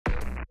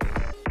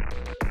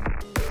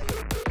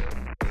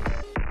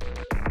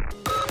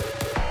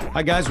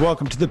Hi, guys.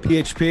 Welcome to the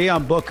PHP.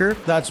 I'm Booker.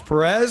 That's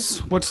Perez.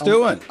 What's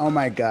doing? Oh,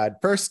 my God.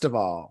 First of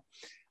all,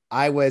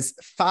 I was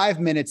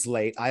 5 minutes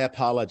late. I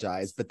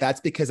apologize, but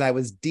that's because I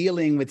was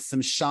dealing with some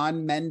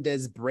Shawn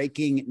Mendes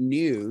breaking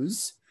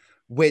news,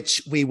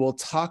 which we will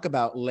talk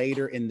about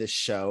later in the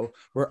show.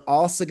 We're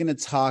also going to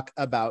talk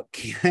about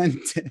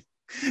Candace.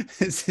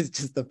 This is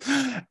just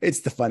it's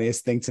the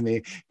funniest thing to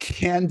me.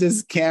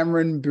 Candace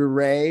Cameron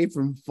Bure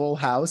from Full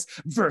House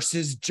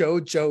versus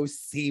JoJo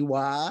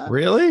Siwa.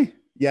 Really?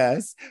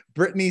 Yes.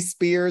 Britney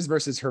Spears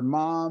versus her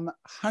mom.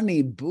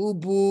 Honey Boo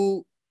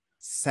Boo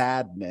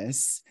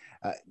sadness.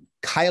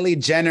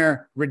 Kylie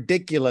Jenner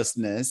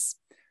ridiculousness.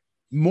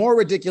 More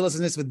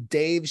ridiculousness with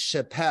Dave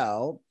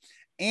Chappelle.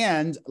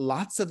 And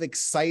lots of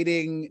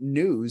exciting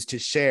news to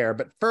share.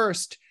 But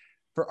first,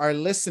 for our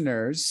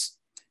listeners,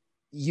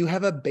 you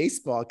have a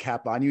baseball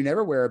cap on. You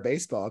never wear a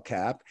baseball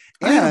cap.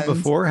 I have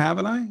before,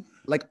 haven't I?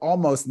 Like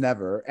almost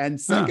never. And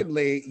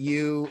secondly,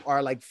 you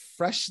are like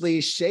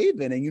freshly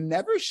shaven and you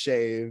never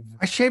shave.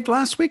 I shaved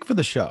last week for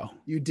the show.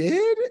 You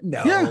did?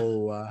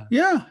 No.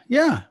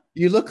 Yeah.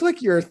 You look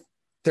like you're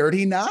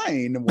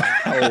 39.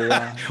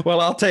 Wow.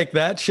 Well, I'll take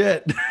that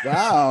shit.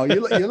 Wow.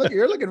 You're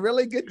looking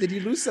really good. Did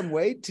you lose some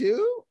weight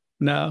too?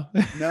 No.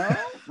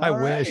 I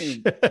wish.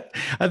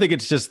 I think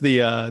it's just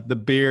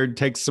the beard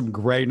takes some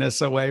grayness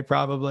away,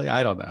 probably.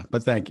 I don't know,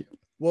 but thank you.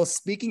 Well,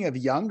 speaking of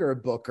younger,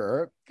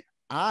 Booker,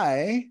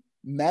 I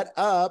met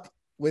up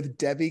with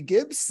Debbie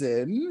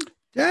Gibson.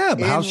 Yeah,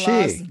 how's she?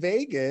 Las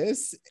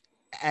Vegas.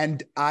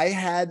 And I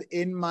had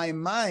in my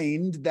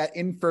mind that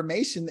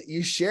information that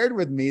you shared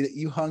with me that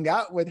you hung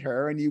out with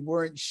her and you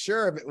weren't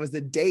sure if it was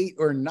a date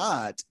or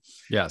not.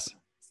 Yes.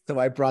 So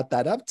I brought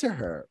that up to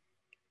her.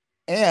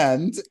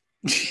 And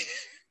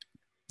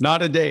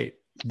not a date.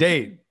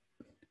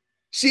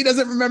 She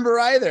doesn't remember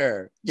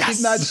either. Yes.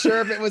 She's not sure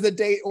if it was a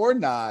date or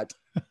not,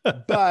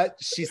 but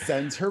she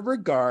sends her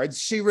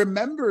regards. She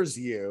remembers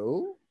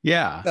you.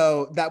 Yeah.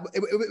 So that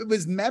it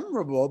was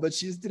memorable, but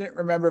she just didn't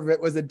remember if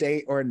it was a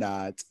date or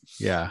not.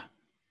 Yeah.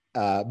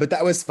 But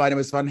that was fun. It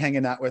was fun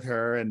hanging out with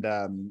her. And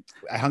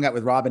I hung out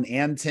with Robin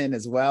Anton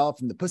as well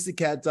from the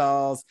Pussycat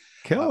Dolls.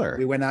 Killer.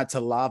 We went out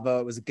to Lava.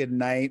 It was a good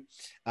night.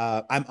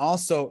 I'm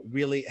also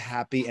really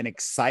happy and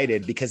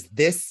excited because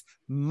this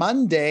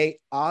Monday,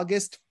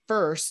 August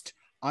 1st,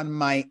 on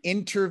my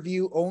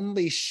interview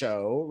only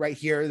show right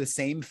here, the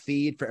same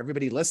feed for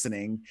everybody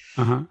listening,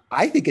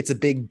 I think it's a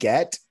big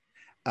get.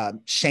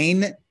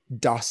 Shane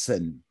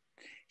Dawson.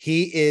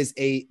 He is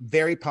a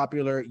very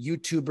popular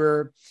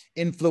YouTuber,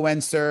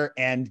 influencer,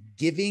 and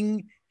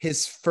giving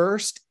his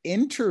first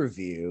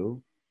interview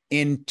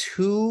in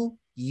 2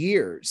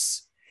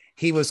 years.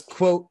 He was,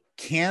 quote,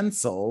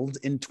 canceled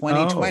in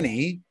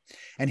 2020,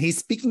 and he's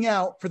speaking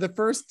out for the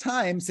first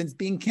time since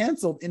being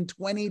canceled in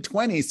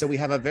 2020. So we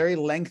have a very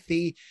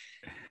lengthy,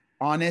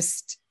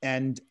 honest,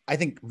 and I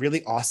think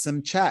really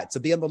awesome chat. So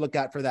be able to look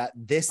out for that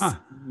this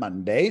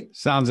Monday.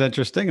 Sounds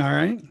interesting. All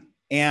right.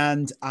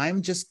 And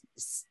I'm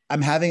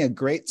having a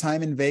great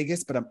time in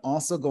Vegas, but I'm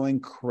also going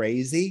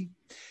crazy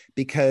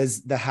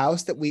because the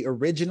house that we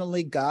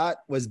originally got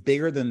was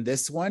bigger than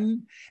this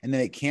one. And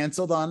then it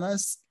canceled on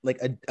us like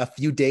a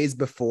few days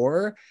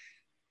before.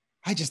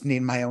 I just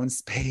need my own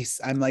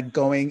space. I'm like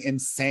going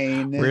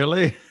insane.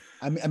 Really?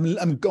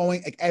 I'm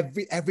going like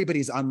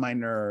everybody's on my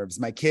nerves.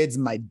 My kids,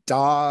 my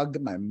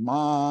dog, my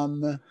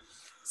mom.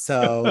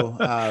 So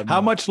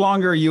how much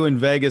longer are you in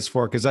Vegas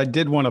for? Because I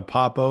did want to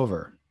pop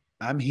over.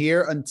 I'm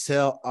here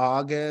until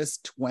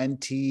August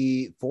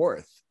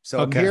 24th. So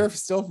I'm here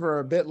still for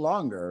a bit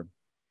longer.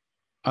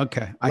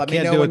 Okay. I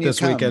can't do it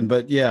this weekend,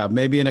 but yeah,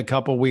 maybe in a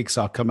couple of weeks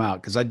I'll come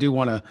out because I do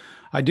want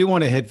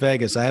to hit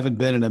Vegas. I haven't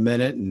been in a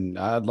minute and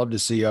I'd love to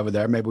see you over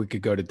there. Maybe we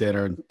could go to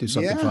dinner and do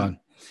something fun.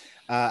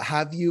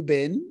 Have you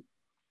been?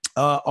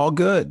 All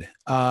good.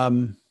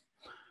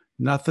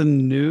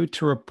 Nothing new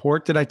to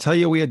report. Did I tell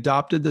you we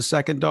adopted the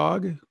second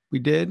dog? We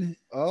did.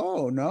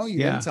 Oh, no, you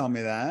didn't tell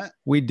me that.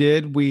 We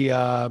did.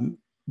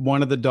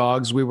 One of the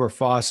dogs we were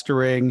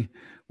fostering,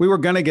 we were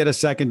going to get a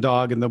second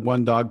dog and the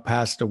one dog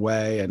passed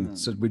away. And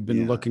so we'd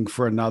been looking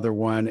for another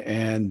one.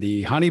 And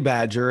the honey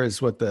badger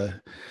is what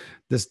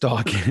this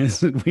dog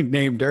is. And we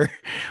named her.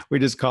 We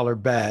just call her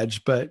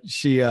Badge, but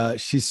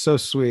she's so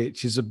sweet.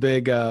 She's a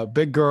big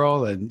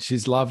girl and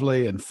she's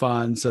lovely and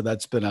fun. So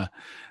that's been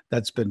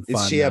fun.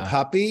 Is she a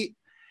puppy?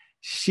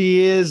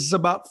 She is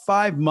about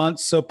 5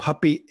 months, so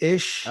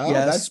puppy-ish. Oh,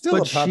 yes, that's still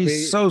but a puppy.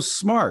 She's so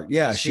smart.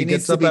 Yeah, she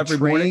gets up every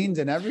morning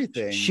and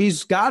everything.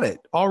 She's got it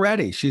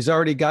already. She's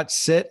already got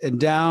sit and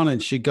down,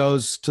 and she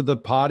goes to the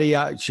potty.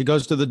 She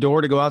goes to the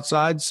door to go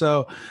outside.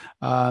 So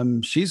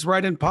she's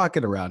right in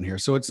pocket around here.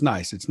 So it's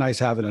nice. It's nice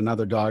having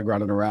another dog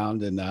running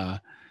around, and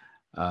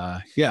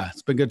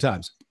it's been good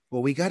times.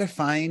 Well, we got to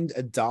find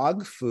a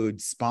dog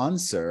food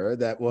sponsor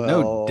that will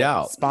no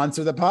doubt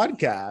sponsor the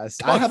podcast.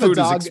 Dog food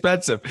is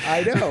expensive.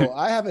 I know.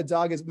 I have a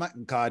dog.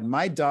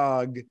 My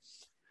dog.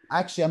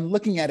 Actually, I'm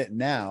looking at it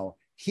now.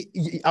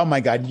 Oh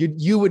my God,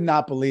 you would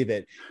not believe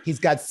it. He's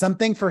got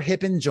something for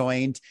hip and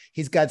joint.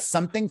 He's got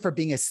something for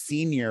being a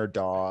senior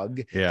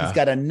dog. Yeah. He's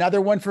got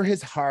another one for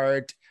his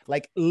heart.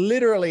 like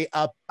literally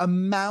a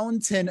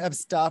mountain of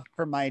stuff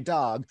for my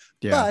dog.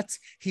 Yeah. But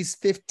he's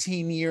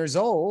 15 years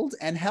old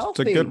and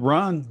healthy. It's a good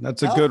run.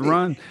 That's a good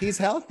run. He's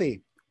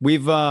healthy.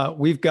 We've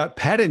got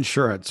pet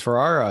insurance for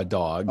our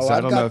dogs.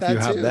 I don't know if you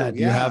have that. Do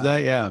you have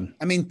that? Yeah.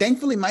 I mean,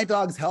 thankfully, my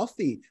dog's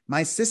healthy.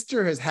 My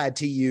sister has had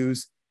to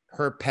use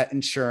her pet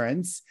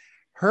insurance.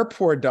 Her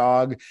poor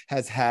dog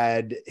has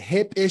had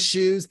hip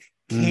issues,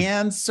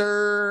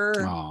 cancer,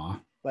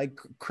 like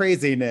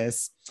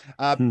craziness.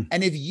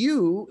 And if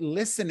you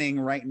listening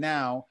right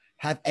now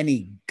have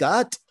any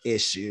gut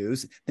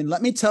issues, then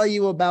let me tell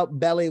you about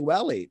Belly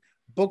Welly.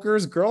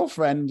 Booker's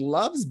girlfriend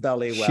loves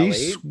Belly Welly.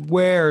 She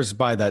swears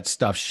by that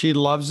stuff. She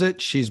loves it.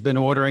 She's been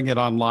ordering it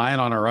online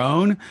on her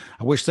own.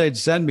 I wish they'd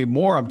send me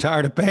more. I'm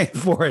tired of paying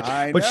for it.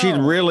 But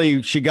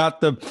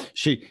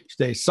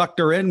they sucked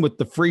her in with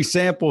the free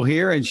sample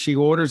here, and she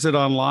orders it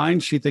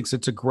online. She thinks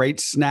it's a great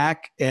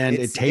snack, and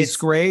it tastes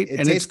great,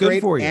 and it's good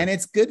for you. And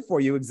it's good for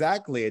you.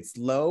 Exactly. It's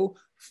low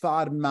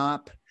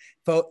FODMAP.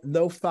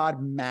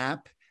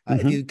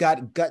 If you've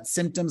got gut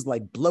symptoms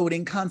like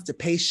bloating,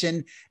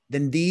 constipation,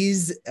 then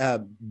these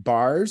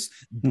bars,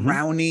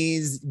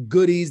 brownies,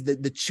 goodies, the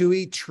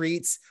chewy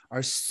treats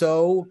are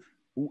so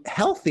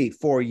healthy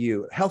for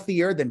you,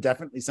 healthier than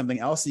definitely something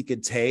else you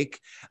could take.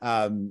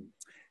 And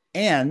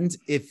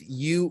if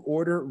you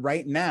order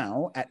right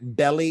now at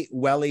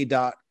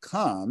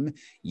bellywelly.com,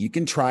 you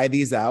can try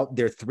these out.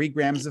 They're 3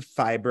 grams of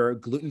fiber,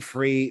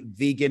 gluten-free,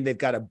 vegan. They've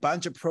got a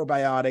bunch of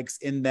probiotics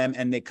in them,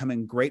 and they come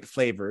in great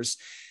flavors.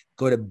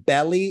 Go to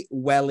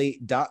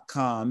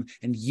bellywelly.com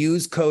and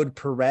use code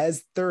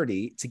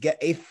Perez30 to get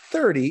a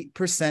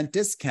 30%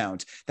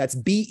 discount. That's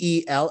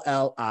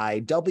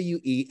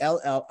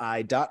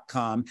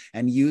BELLIWELLI.com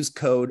and use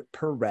code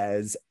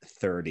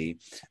Perez30.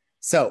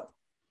 So,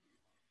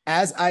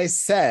 as I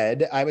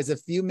said, I was a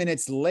few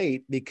minutes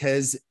late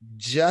because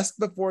just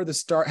before the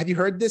start, have you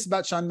heard this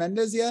about Shawn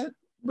Mendes yet?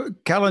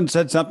 Kellen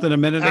said something a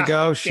minute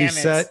ago. She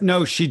said,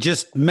 no, she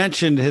just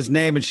mentioned his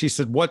name and she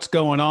said, what's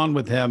going on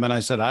with him? And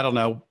I said, I don't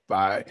know,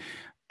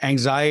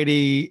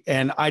 anxiety.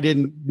 And I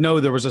didn't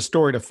know there was a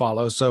story to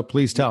follow. So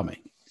please tell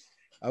me.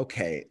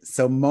 Okay.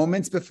 So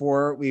moments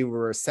before we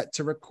were set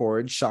to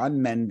record,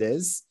 Shawn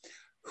Mendes,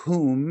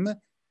 whom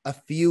a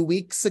few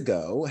weeks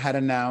ago had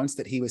announced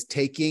that he was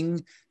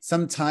taking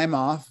some time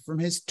off from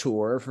his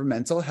tour for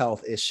mental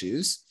health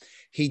issues.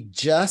 He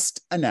just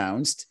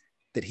announced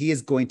that he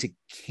is going to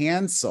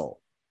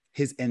cancel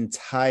his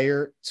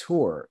entire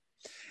tour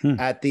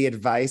at the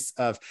advice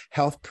of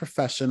health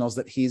professionals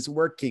that he's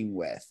working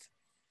with.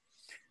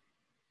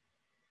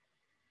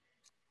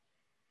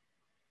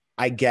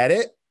 I get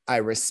it. I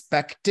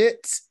respect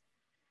it.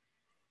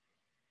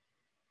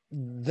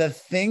 The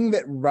thing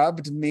that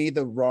rubbed me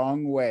the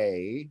wrong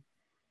way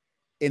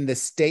in the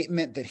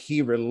statement that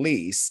he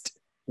released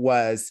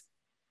was,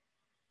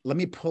 let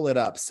me pull it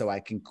up so I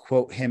can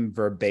quote him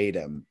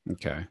verbatim.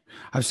 Okay.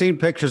 I've seen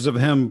pictures of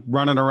him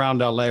running around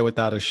LA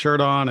without a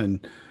shirt on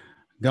and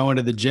going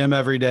to the gym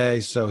every day.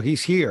 So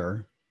he's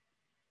here.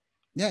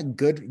 Yeah,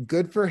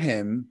 good for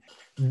him.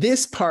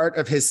 This part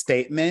of his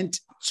statement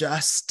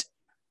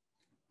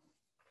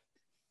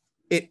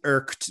it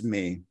irked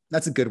me.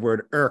 That's a good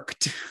word,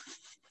 irked.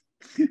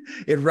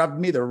 It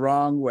rubbed me the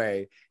wrong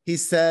way. He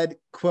said,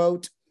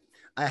 quote,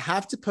 I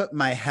have to put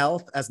my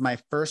health as my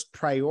first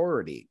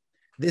priority.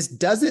 This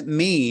doesn't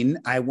mean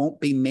I won't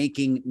be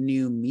making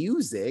new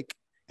music,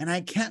 and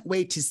I can't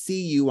wait to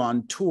see you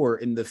on tour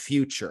in the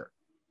future.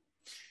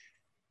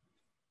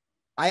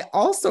 I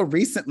also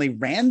recently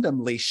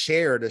randomly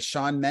shared a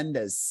Shawn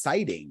Mendes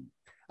sighting.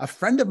 A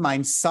friend of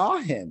mine saw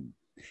him.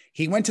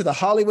 He went to the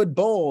Hollywood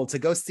Bowl to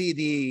go see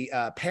the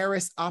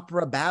Paris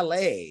Opera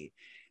Ballet.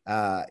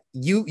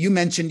 You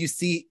mentioned you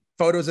see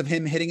photos of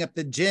him hitting up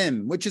the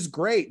gym, which is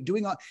great.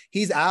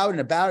 He's out and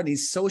about and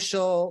he's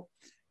social.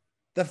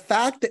 The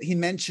fact that he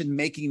mentioned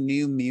making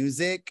new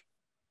music,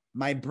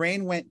 my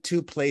brain went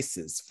 2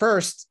 places.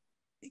 First,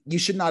 you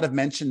should not have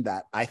mentioned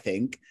that, I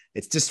think.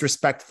 It's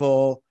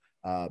disrespectful.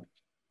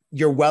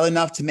 You're well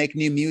enough to make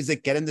new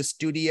music, get in the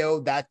studio.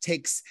 That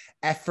takes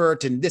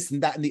effort and this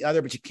and that and the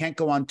other, but you can't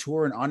go on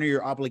tour and honor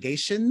your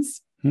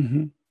obligations.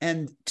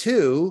 And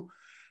 2,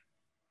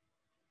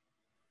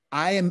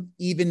 I am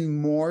even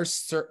more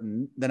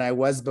certain than I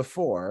was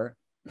before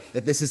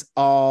that this is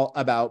all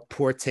about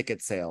poor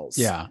ticket sales.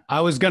 Yeah, I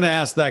was going to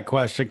ask that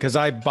question because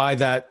I buy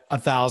that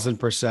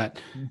 1,000%.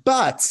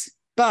 But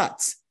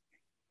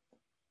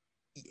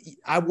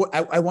I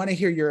want to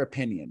hear your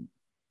opinion.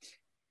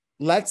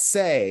 Let's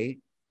say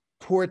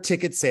poor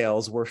ticket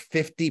sales were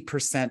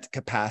 50%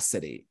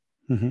 capacity.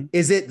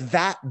 Is it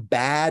that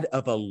bad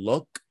of a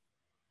look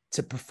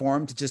to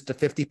perform to just a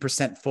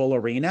 50% full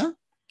arena?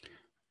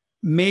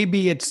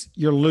 Maybe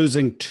you're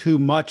losing too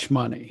much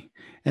money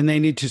and they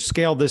need to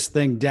scale this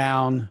thing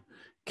down,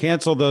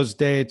 cancel those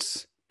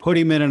dates, put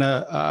him in an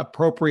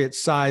appropriate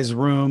size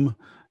room,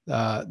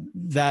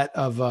 that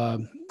of, I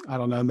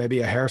don't know,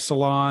 maybe a hair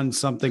salon,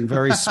 something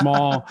very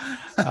small,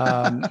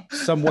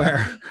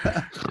 somewhere,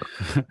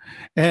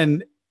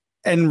 and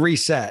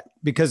reset.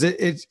 because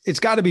it's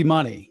got to be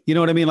money. You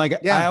know what I mean?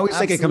 Like I always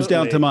think it comes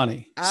down to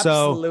money.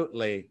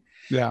 Absolutely.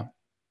 So, yeah.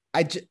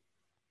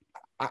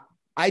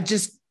 I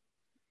just,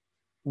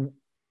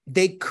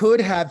 they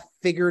could have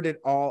figured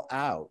it all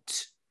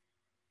out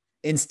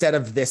instead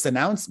of this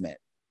announcement.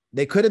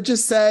 They could have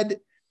just said,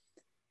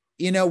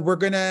 we're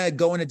going to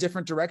go in a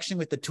different direction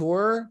with the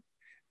tour.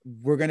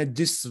 We're going to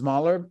do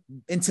smaller,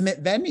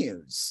 intimate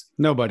venues.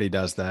 Nobody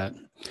does that.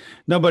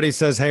 Nobody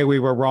says, hey, we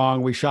were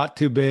wrong. We shot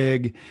too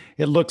big.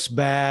 It looks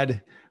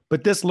bad,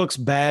 but this looks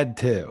bad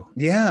too.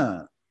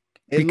 Yeah.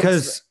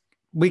 Because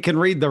we can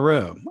read the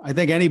room. I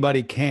think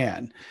anybody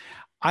can.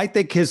 I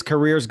think his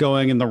career's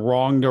going in the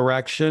wrong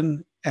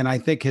direction. And I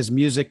think his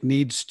music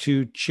needs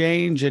to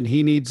change and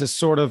he needs a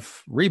sort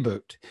of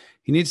reboot.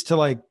 He needs to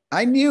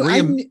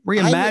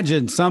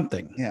reimagine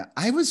something. Yeah.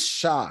 I was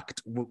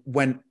shocked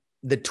when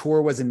the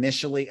tour was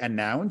initially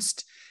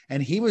announced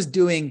and he was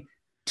doing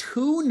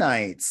 2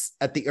 nights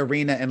at the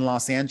arena in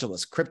Los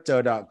Angeles,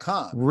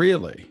 crypto.com.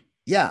 Really?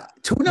 Yeah.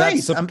 2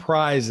 nights. That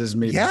surprises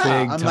me big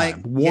time. Like,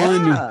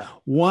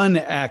 one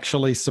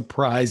actually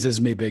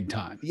surprises me big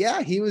time.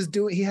 Yeah. He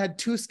had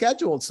 2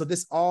 scheduled. So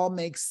this all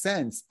makes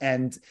sense.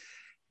 And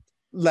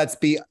let's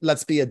be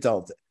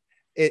adult.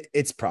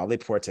 It's probably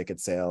poor ticket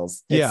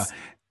sales. Yeah.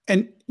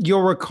 And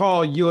you'll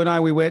recall you and I,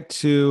 we went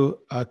to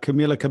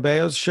Camila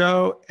Cabello's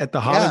show at the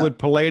Hollywood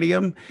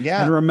Palladium.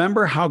 Yeah. And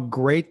remember how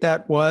great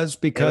that was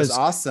because it was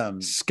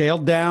awesome.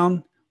 Scaled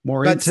down,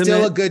 more but intimate.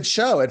 Still a good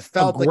show. It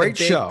felt like a big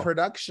show.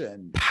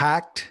 Production.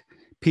 Packed.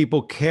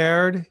 People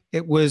cared.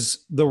 It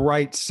was the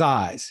right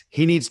size.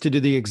 He needs to do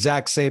the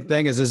exact same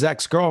thing as his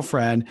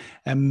ex-girlfriend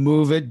and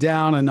move it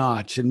down a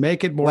notch and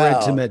make it more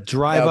intimate,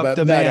 drive up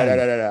demand.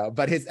 No.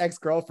 But his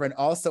ex-girlfriend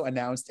also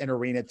announced an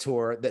arena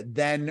tour that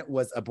then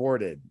was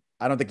aborted.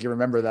 I don't think you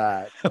remember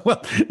that.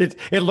 Well,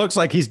 it looks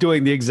like he's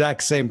doing the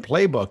exact same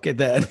playbook. And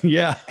then,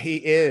 yeah. He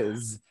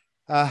is.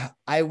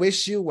 I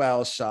wish you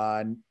well,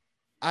 Shawn.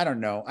 I don't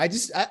know. I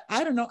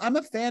don't know. I'm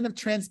a fan of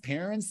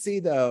transparency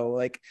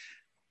though.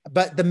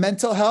 But the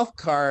mental health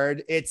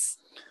card, it's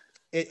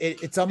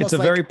almost it's a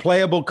very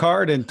playable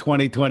card in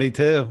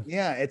 2022.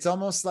 Yeah, it's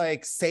almost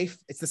like safe.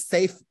 It's a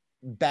safe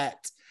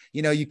bet.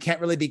 You can't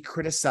really be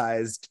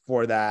criticized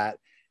for that.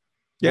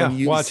 Yeah, when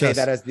you say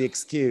that as the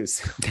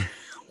excuse.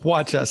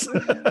 Watch us.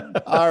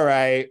 All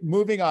right,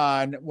 moving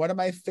on. One of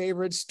my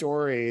favorite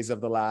stories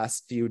of the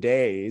last few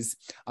days.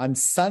 On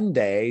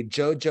Sunday,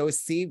 JoJo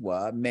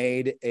Siwa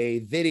made a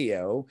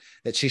video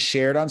that she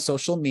shared on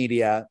social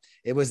media.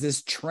 It was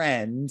this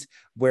trend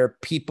where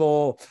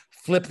people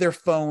flip their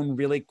phone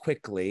really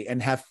quickly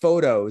and have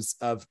photos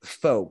of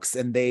folks,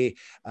 and they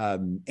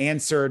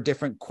answer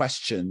different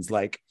questions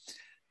like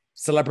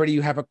celebrity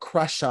you have a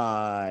crush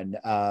on,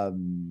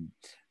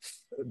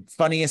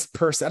 funniest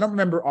person. I don't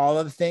remember all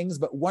of the things,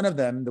 but one of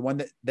them, the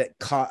one that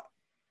caught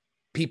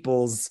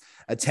people's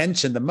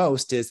attention the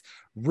most, is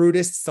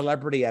rudest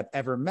celebrity I've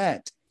ever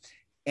met.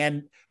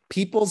 And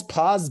people's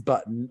pause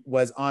button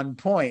was on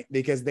point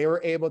because they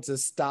were able to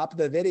stop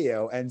the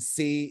video and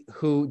see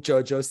who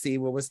JoJo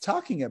Siwa was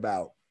talking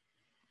about.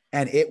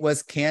 And it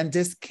was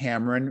Candace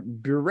Cameron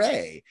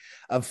Bure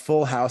of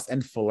Full House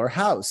and Fuller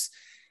House,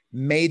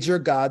 major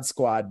God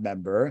Squad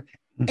member,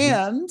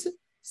 and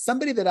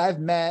somebody that I've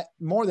met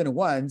more than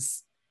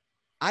once.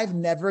 I've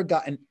never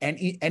gotten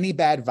any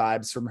bad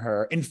vibes from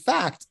her. In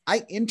fact,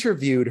 I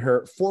interviewed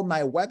her for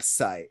my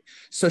website.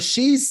 So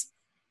she's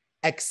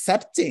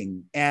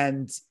accepting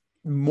and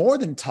more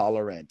than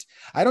tolerant.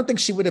 I don't think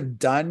she would have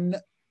done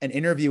an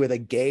interview with a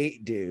gay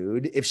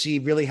dude if she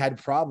really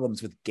had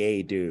problems with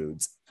gay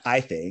dudes,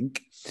 I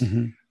think.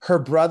 Her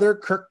brother,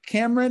 Kirk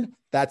Cameron,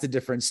 that's a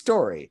different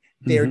story.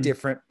 They're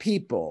different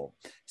people.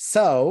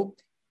 So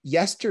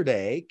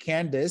yesterday,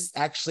 Candace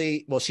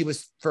actually, she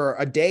was for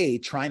a day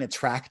trying to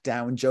track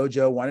down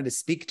JoJo, wanted to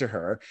speak to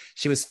her.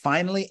 She was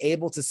finally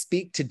able to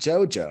speak to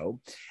JoJo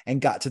and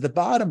got to the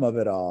bottom of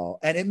it all.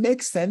 And it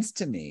makes sense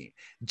to me.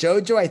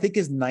 JoJo, I think,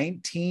 is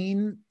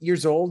 19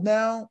 years old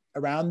now,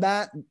 around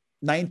that,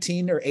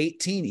 19 or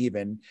 18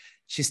 even.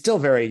 She's still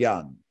very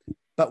young.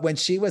 But when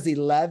she was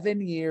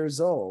 11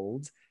 years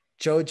old,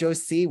 JoJo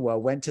Siwa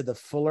went to the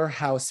Fuller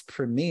House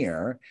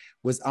premiere,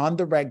 was on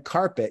the red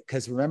carpet,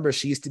 because remember,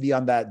 she used to be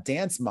on that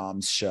Dance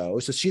Moms show.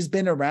 So she's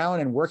been around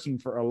and working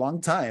for a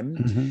long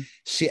time.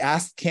 She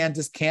asked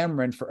Candace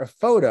Cameron for a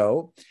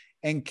photo,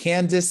 and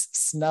Candace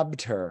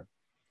snubbed her.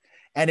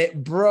 And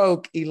it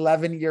broke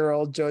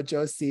 11-year-old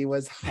JoJo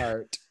Siwa's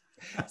heart.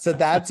 So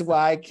that's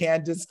why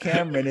Candace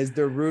Cameron is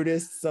the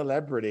rudest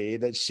celebrity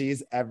that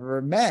she's ever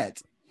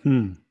met.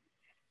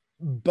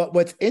 But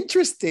what's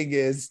interesting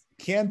is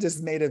Candace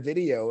made a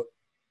video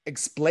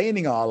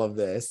explaining all of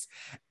this.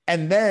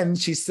 And then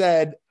she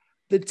said,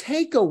 this is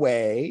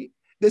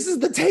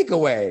the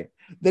takeaway.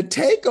 The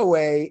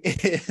takeaway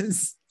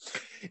is,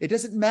 it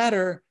doesn't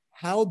matter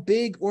how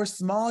big or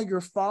small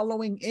your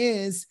following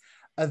is,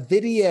 a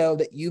video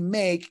that you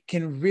make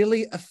can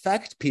really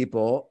affect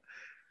people.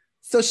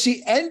 So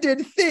she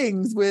ended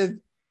things with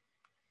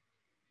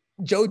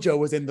JoJo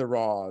was in the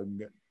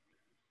wrong.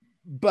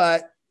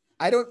 But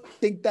I don't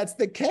think that's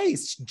the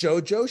case.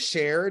 JoJo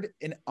shared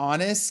an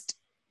honest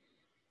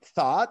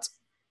thought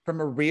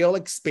from a real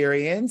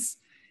experience,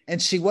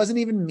 and she wasn't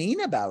even mean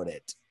about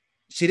it.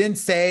 She didn't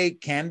say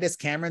Candace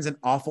Cameron's an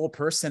awful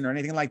person or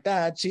anything like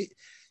that.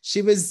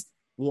 She was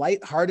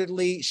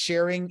lightheartedly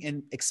sharing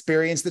an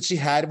experience that she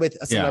had with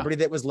a celebrity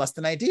that was less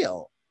than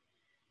ideal.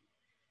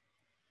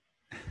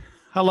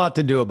 A lot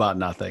to do about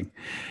nothing.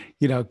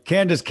 You know,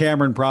 Candace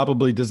Cameron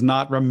probably does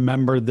not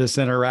remember this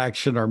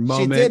interaction or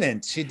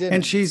moment. She didn't.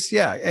 And she's,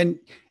 and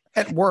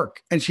at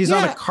work, and she's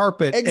on a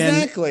carpet.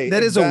 Exactly. And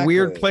that is a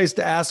weird place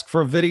to ask for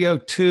a video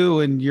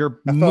too. And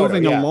you're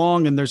moving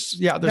along, and there's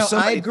so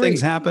many things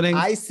happening.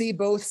 I see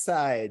both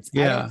sides.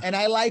 Yeah. And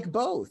I like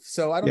both.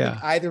 So I don't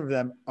think either of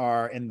them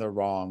are in the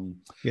wrong.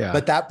 Yeah.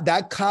 But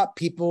that caught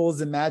people's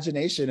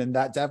imagination. And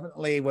that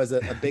definitely was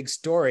a big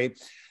story.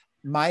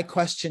 My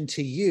question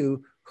to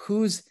you,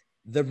 who's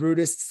the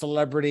rudest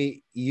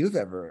celebrity you've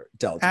ever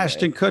dealt with?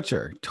 Ashton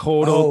Kutcher,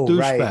 total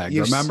douchebag. Right.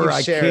 Remember,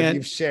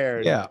 you've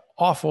shared. Yeah,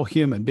 awful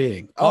human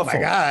being. Awful. Oh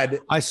my God.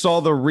 I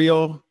saw the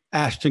real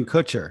Ashton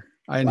Kutcher,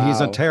 and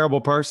he's a terrible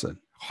person.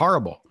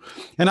 Horrible.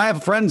 And I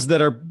have friends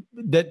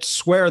that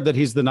swear that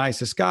he's the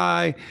nicest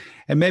guy.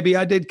 And maybe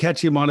I did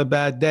catch him on a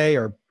bad day,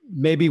 or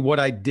maybe what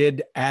I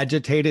did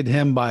agitated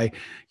him by,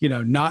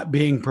 not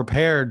being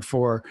prepared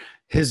for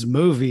his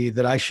movie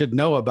that I should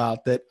know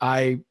about, that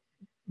I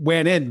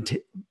went in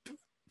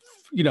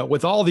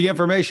with all the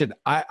information.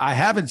 I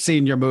haven't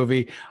seen your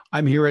movie.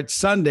 I'm here at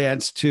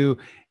Sundance to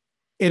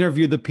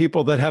interview the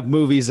people that have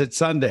movies at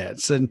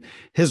Sundance. And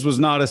his was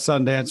not a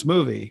Sundance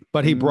movie,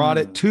 but he brought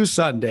it to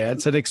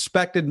Sundance and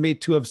expected me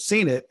to have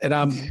seen it. And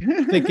I'm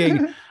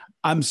thinking,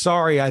 I'm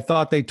sorry. I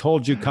thought they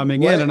told you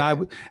coming in, and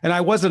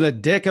I wasn't a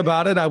dick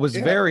about it. I was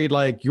very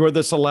like, you're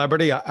the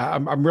celebrity.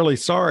 I'm really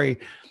sorry.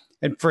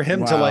 And for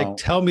him to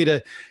tell me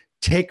to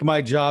take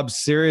my job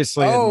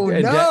seriously and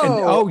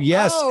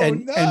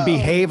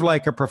behave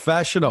like a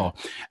professional.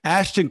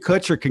 Ashton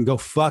Kutcher can go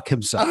fuck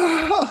himself.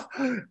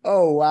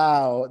 Oh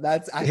wow.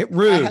 That's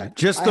rude.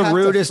 Just the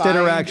rudest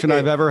interaction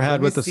I've ever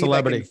had with a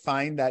celebrity. I can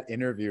find that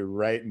interview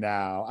right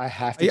now. I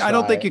have to. I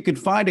don't think you can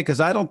find it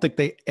because I don't think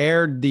they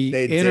aired the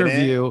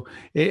interview.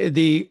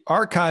 The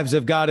archives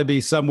have got to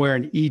be somewhere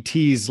in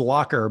ET's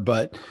locker,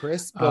 but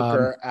Chris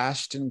Booker,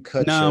 Ashton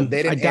Kutcher. No,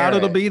 I doubt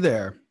it'll be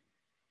there.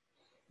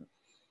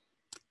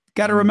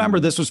 Got to remember,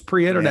 this was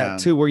pre-internet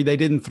too, where they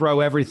didn't throw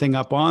everything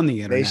up on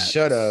the internet. They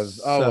should have.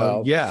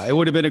 Yeah, it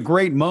would have been a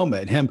great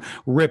moment. Him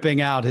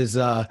ripping out his,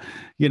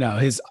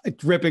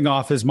 ripping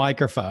off his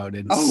microphone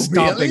and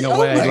stomping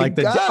away like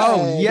the.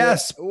 Oh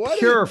yes,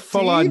 pure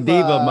full-on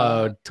diva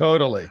mode.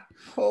 Totally.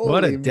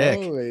 What a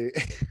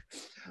dick.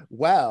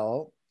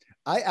 Well,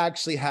 I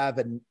actually have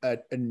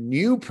a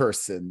new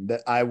person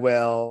that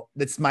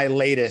that's my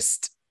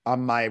latest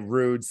on my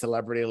rude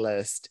celebrity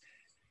list.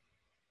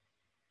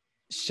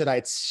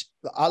 Let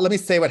me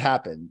say what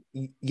happened.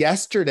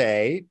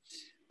 Yesterday,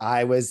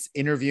 I was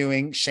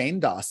interviewing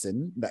Shane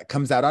Dawson, that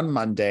comes out on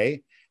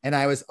Monday, and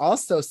I was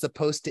also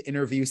supposed to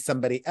interview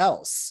somebody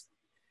else,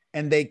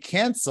 and they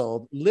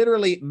canceled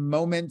literally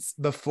moments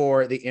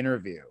before the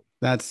interview.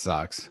 That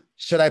sucks.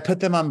 Should I put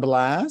them on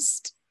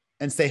blast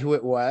and say who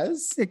it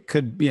was? It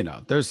could,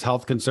 there's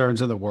health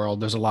concerns in the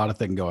world. There's a lot of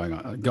things going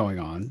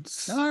on.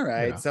 All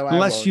right. So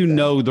unless you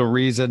know the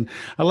reason,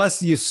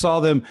 unless you saw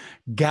them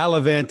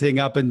gallivanting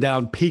up and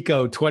down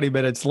Pico 20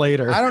 minutes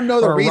later. I don't know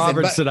the reason.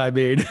 Robertson, I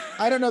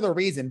don't know the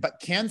reason,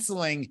 but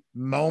canceling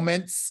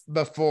moments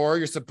before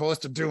you're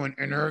supposed to do an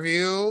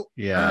interview.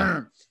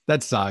 Yeah,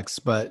 that sucks,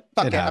 but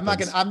it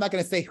happens. I'm not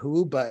gonna say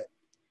who, but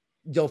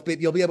you'll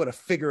be able to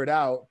figure it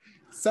out.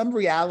 Some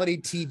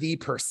reality TV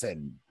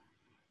person.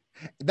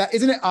 That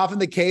isn't it often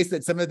the case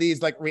that some of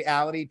these like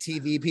reality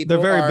TV people,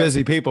 they're very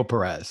busy people,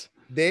 Perez.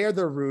 They're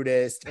the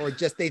rudest, or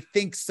just they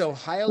think so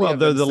highly. Well, of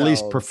they're themselves. The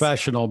least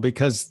professional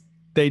because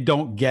they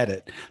don't get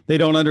it. They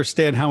don't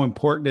understand how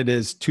important it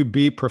is to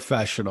be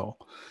professional,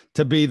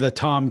 to be the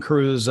Tom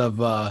Cruise of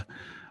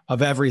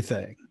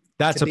everything.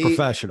 That's a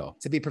professional.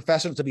 To be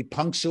professional, to be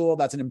punctual.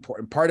 That's an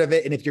important part of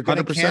it. And if you're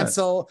going to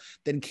cancel,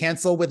 then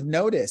cancel with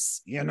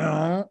notice.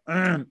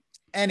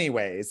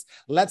 Anyways,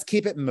 let's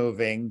keep it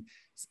moving.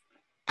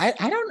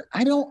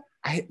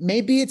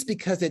 Maybe it's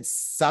because it's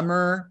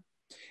summer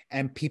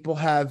and people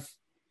have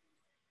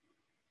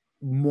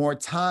more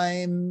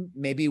time.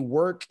 Maybe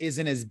work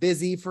isn't as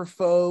busy for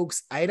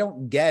folks. I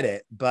don't get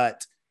it,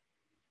 but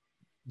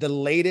the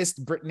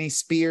latest Britney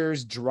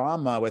Spears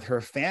drama with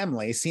her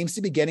family seems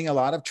to be getting a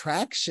lot of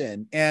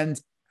traction.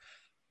 And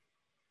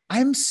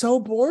I'm so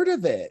bored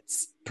of it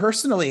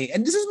personally.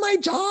 And this is my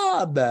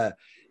job.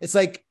 It's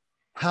like,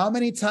 how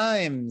many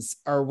times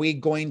are we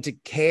going to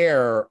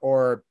care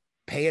or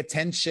pay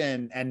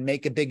attention and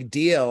make a big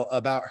deal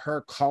about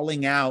her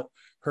calling out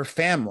her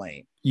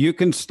family? You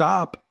can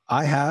stop.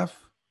 I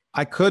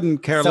couldn't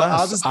care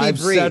less. I've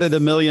said it a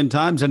million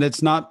times, and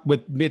it's not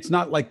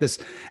like this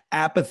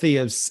apathy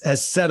has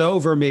set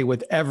over me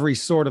with every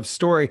sort of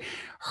story.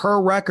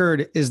 Her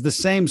record is the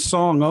same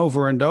song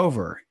over and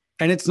over,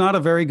 and it's not a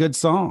very good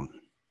song.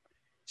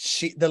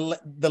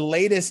 the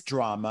latest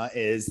drama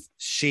is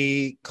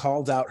she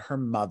called out her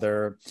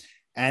mother,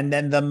 and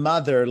then the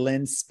mother,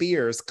 Lynn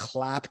Spears,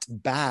 clapped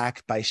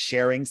back by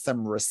sharing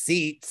some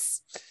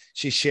receipts.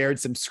 She shared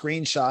some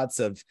screenshots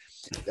of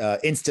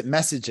instant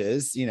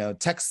messages,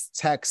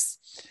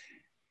 texts.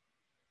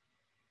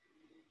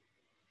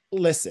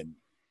 Listen,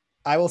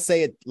 I will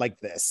say it like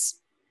this.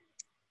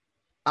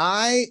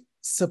 I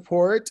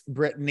support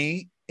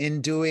Britney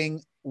in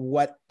doing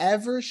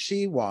whatever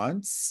she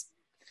wants,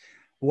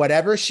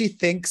 whatever she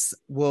thinks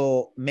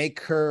will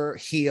make her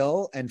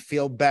heal and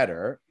feel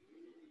better.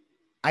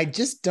 I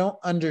just don't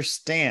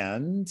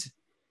understand,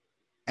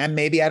 and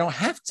maybe I don't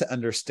have to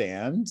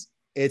understand.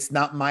 It's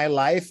not my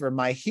life or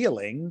my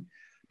healing,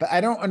 but I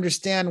don't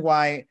understand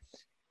why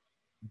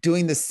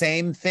doing the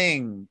same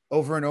thing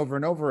over and over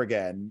and over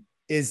again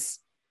is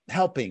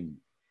helping.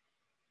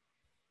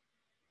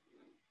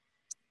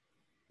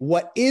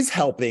 What is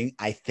helping,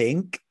 I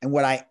think, and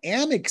what I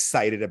am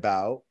excited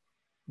about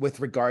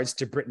with regards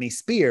to Britney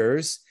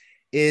Spears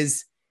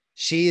is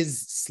she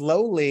is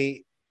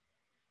slowly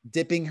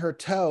dipping her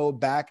toe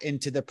back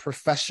into the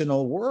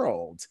professional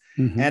world.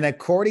 Mm-hmm. And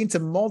according to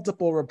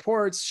multiple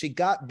reports, she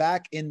got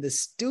back in the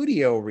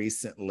studio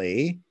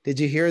recently. Did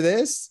you hear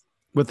this?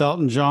 With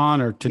Elton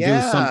John, or to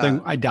do something?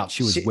 I doubt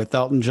she was with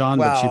Elton John,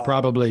 but she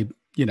probably,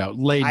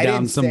 laid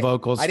down some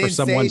vocals for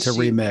someone to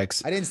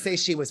remix. I didn't say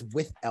she was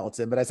with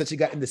Elton, but I said she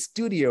got in the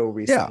studio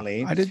recently.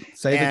 Yeah, I didn't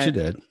say that you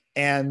did.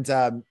 And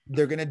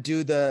they're going to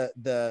do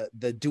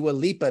the Dua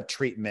Lipa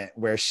treatment,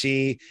 where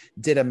she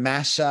did a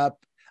mashup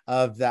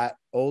of that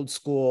old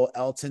school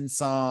Elton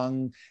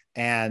song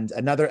and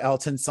another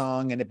Elton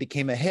song, and it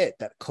became a hit,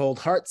 that Cold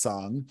Heart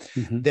song.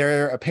 Mm-hmm.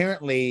 They're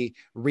apparently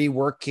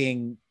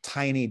reworking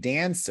Tiny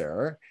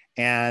Dancer,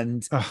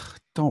 and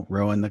don't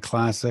ruin the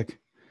classic.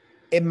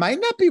 It might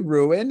not be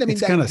ruined. I mean,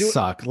 it's gonna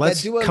suck. That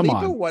Dua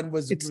Lipa one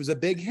was a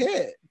big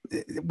hit.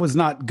 It was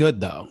not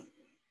good though.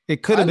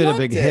 It could have been a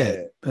big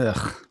hit.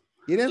 Ugh.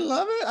 You didn't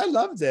love it? I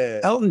loved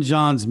it. Elton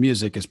John's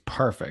music is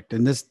perfect,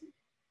 and this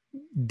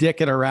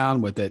dicking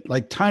around with it,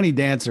 like Tiny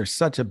Dancer,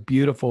 such a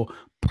beautiful,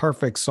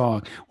 perfect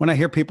song. When I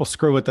hear people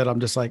screw with it, I'm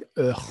just like,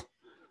 ugh.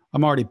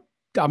 I'm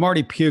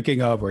already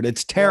puking over it.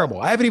 It's terrible.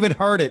 I haven't even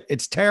heard it.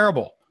 It's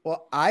terrible.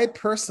 Well, I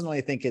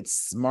personally think it's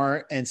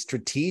smart and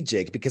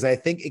strategic, because I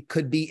think it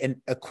could be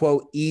a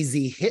quote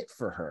easy hit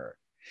for her,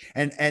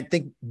 and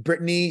think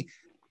Britney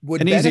would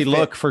benefit. Easy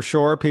look for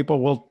sure.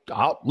 People will.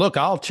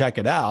 I'll check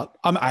it out.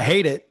 I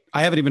hate it.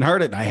 I haven't even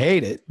heard it, and I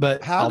hate it.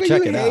 But I'll check it out.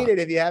 How can you hate it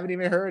if you haven't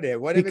even heard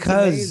it? What if it's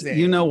amazing? Because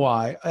you know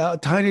why?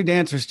 Tiny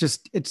Dancer's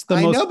it's the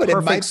most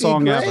perfect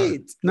song ever.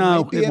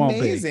 No, it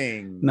won't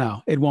be.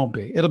 No, it won't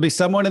be. It'll be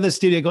someone in the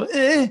studio go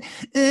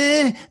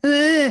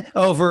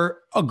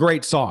over a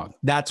great song.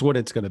 That's what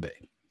it's going to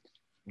be.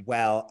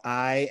 Well,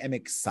 I am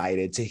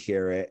excited to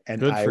hear it,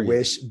 and I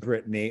wish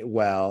Britney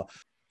well.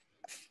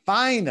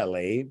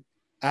 Finally,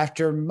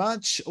 after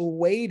much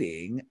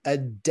waiting,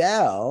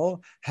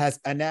 Adele has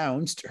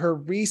announced her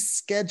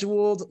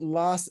rescheduled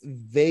Las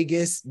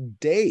Vegas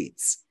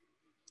dates,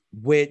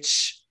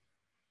 which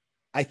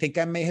I think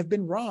I may have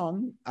been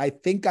wrong. I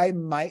think I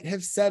might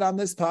have said on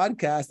this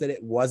podcast that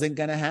it wasn't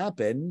going to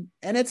happen,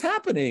 and it's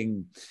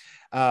happening.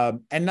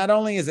 And not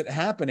only is it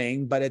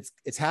happening, but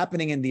it's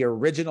happening in the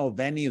original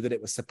venue that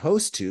it was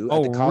supposed to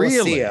at the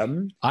Coliseum.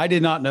 Really? I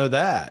did not know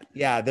that.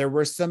 Yeah, there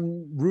were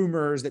some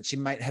rumors that she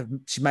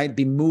might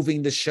be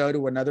moving the show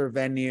to another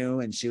venue,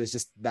 and she was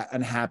just that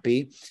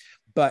unhappy.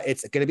 But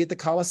it's going to be at the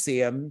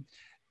Coliseum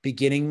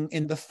beginning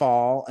in the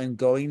fall and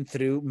going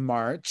through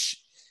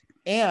March.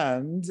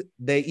 And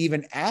they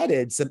even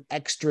added some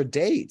extra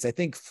dates. I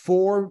think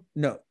 4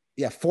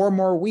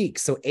 more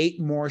weeks, so 8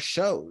 more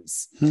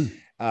shows.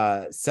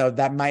 So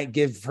that might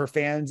give her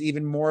fans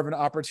even more of an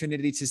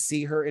opportunity to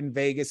see her in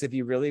Vegas if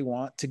you really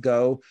want to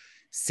go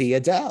see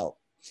Adele.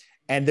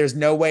 And there's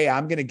no way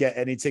I'm going to get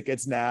any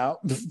tickets now.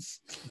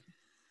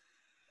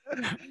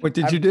 What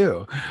did you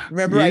do?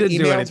 Remember, I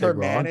emailed her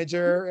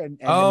manager, and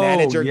the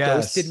manager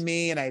ghosted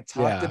me, and I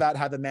talked about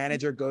how the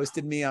manager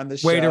ghosted me on the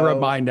show. Way to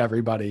remind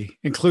everybody,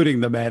 including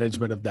the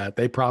management, of that.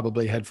 They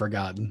probably had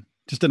forgotten.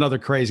 Just another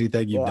crazy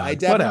thing you've done. I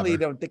definitely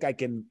don't think I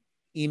can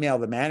email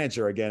the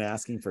manager again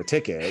asking for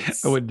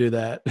tickets. I wouldn't do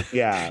that.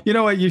 Yeah. You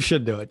know what? You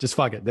should do it. Just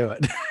fucking do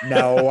it.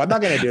 No, I'm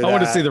not going to do that. I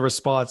want to see the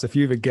response if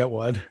you even get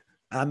one.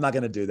 I'm not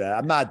going to do that.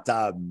 I'm not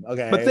dumb.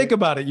 Okay. But think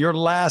about it. Your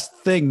last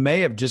thing may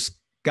have just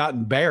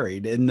gotten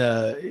buried in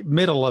the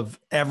middle of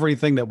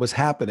everything that was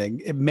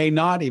happening. It may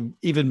not have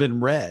even been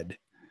read.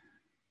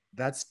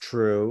 That's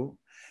true.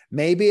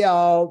 Maybe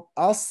I'll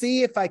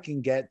see if I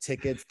can get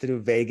tickets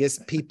through Vegas,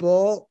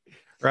 people.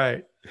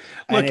 Right.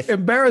 Look,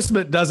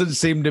 embarrassment doesn't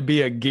seem to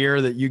be a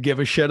gear that you give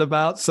a shit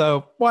about.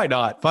 So why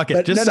not? Fuck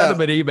it. Just send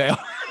them an email.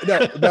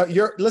 No,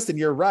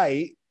 you're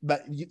right.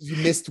 But you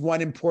missed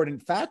one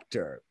important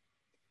factor.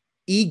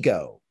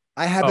 Ego.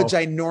 I have a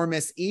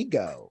ginormous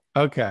ego.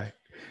 Okay.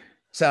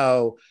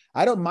 So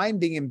I don't mind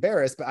being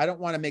embarrassed, but I don't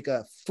want to make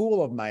a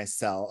fool of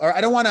myself, or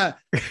I don't want to,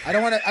 I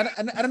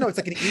don't know. It's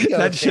like an ego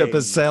That thing. ship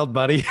has sailed,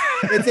 buddy.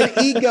 It's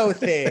an ego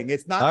thing.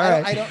 It's not, All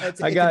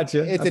right. I got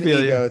you. It's an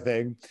ego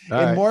thing. All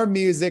In right. more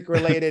music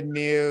related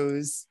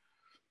news,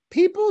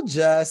 people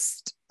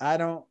just, I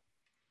don't,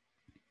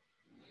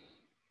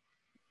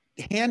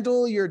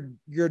 handle your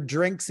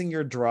drinks and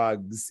your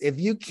drugs. If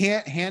you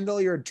can't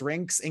handle your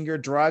drinks and your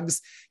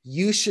drugs,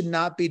 you should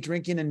not be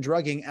drinking and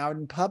drugging out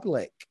in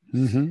public.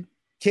 Mm-hmm.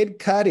 Kid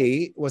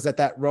Cudi was at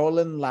that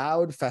Rollin'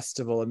 Loud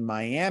festival in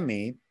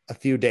Miami a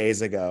few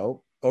days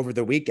ago over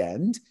the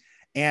weekend,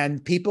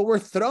 and people were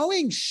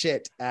throwing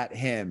shit at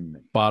him.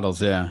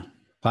 Bottles, yeah.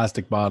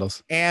 Plastic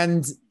bottles.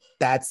 And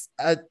that's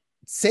a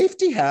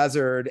safety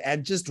hazard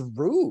and just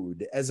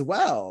rude as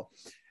well.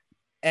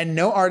 And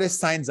no artist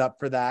signs up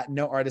for that.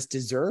 No artist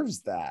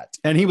deserves that.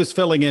 And he was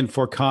filling in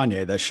for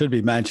Kanye. That should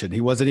be mentioned.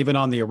 He wasn't even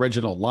on the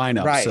original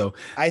lineup. Right. So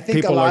I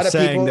think a lot of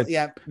people,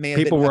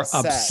 people were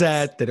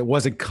upset that it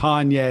wasn't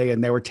Kanye,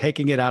 and they were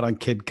taking it out on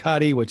Kid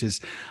Cudi, which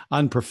is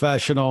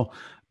unprofessional.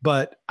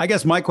 But I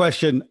guess my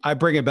question, I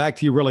bring it back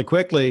to you really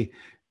quickly.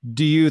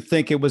 Do you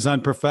think it was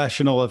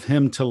unprofessional of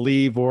him to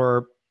leave,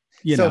 or,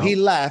 So he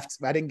left.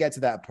 I didn't get to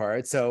that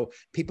part. So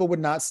people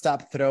would not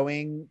stop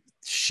throwing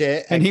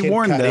shit. And he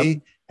warned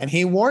them. And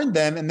he warned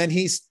them, and then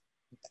he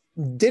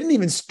didn't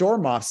even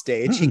storm off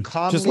stage. He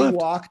calmly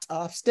walked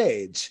off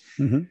stage.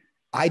 Mm-hmm.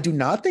 I do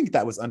not think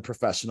that was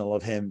unprofessional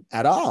of him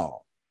at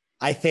all.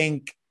 I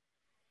think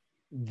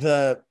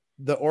the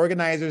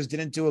organizers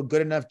didn't do a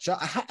good enough job.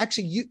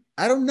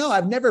 I don't know.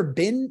 I've never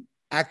been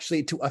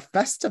actually to a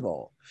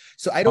festival,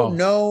 so I don't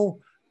know.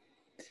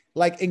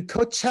 Like in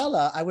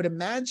Coachella, I would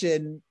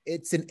imagine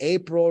it's in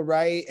April,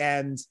 right?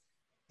 And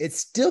it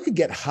still could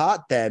get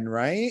hot then,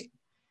 right?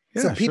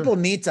 Yeah, so people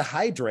need to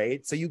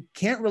hydrate. So you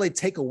can't really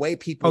take away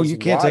people's you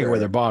can't take away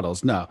their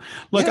bottles. No.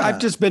 Look, I've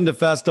just been to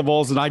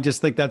festivals, and I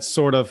just think that's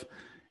sort of,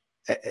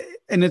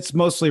 and it's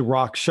mostly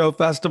rock show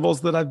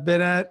festivals that I've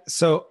been at.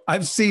 So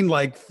I've seen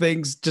like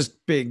things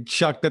just being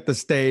chucked at the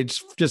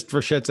stage just for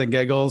shits and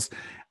giggles.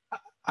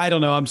 I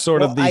don't know. I'm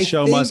sort of the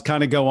show must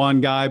kind of go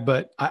on guy,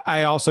 but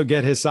I also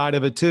get his side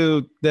of it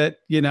too. That,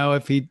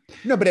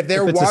 if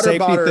they're water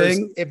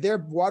bottles, if they're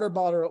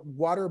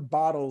water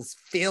bottles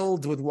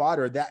filled with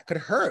water, that could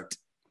hurt.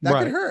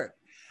 Could hurt.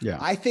 Yeah.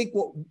 I think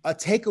what a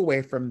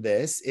takeaway from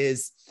this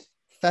is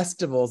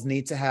festivals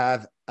need to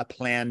have a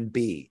plan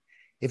B.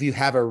 If you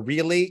have a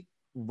really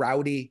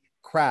rowdy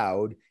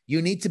crowd,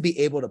 you need to be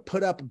able to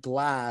put up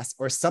glass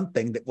or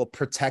something that will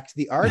protect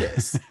the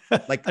artist,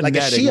 like a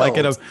netting, shield,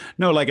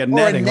 like a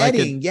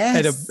netting,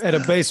 yes, at a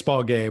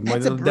baseball game,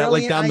 that's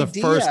like down idea.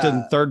 The first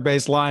and third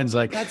base lines.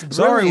 Like,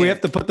 sorry, we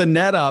have to put the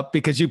net up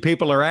because you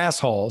people are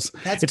assholes.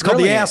 It's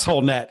called the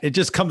asshole net. It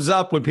just comes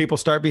up when people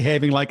start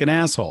behaving like an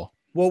asshole.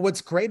 Well,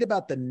 what's great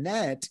about the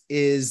net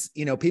is,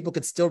 people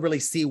could still really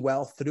see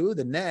well through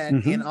the net.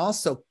 Mm-hmm. And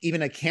also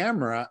even a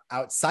camera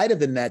outside of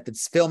the net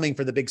that's filming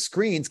for the big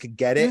screens could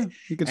get it.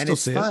 You can and still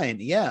it's see fine.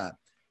 it. Yeah,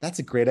 that's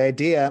a great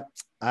idea.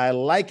 I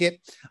like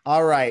it.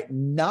 All right.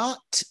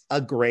 Not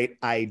a great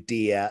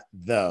idea,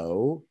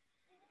 though.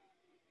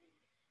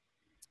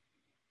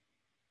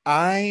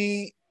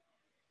 I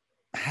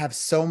have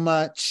so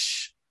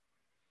much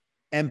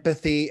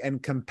empathy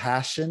and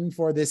compassion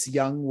for this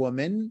young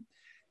woman,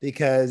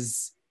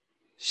 because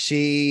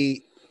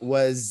she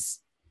was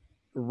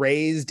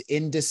raised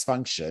in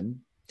dysfunction.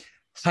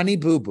 Honey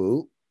Boo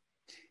Boo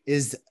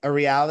is a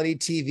reality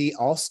TV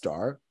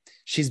all-star.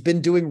 She's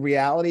been doing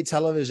reality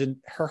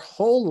television her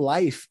whole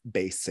life,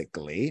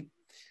 basically,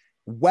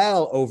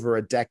 well over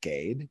a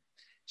decade.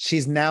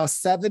 She's now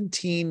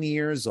 17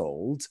 years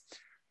old.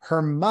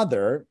 Her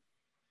mother,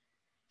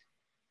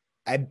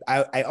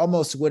 I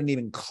almost wouldn't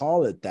even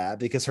call it that,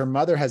 because her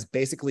mother has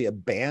basically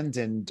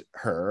abandoned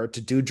her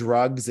to do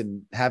drugs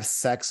and have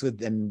sex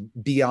with and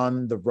be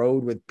on the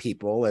road with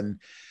people.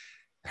 And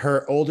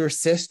her older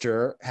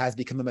sister has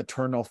become a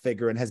maternal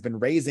figure and has been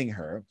raising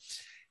her.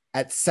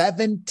 At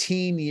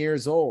 17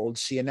 years old,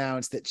 she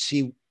announced that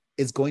she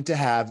is going to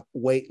have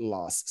weight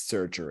loss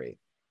surgery.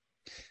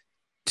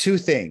 Two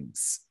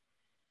things.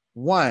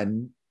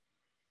 One,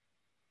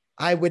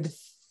 I would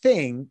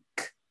think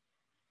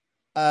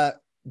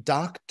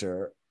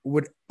doctor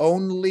would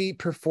only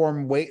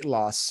perform weight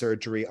loss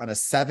surgery on a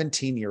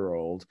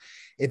 17-year-old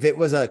if it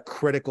was a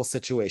critical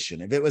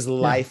situation, if it was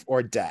life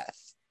or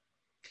death.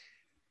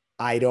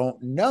 I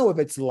don't know if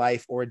it's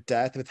life or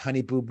death with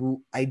Honey Boo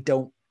Boo. I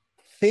don't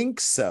think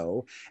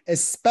so,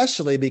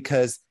 especially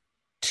because,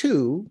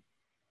 two,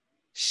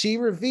 she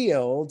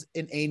revealed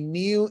in a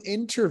new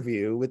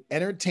interview with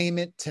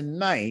Entertainment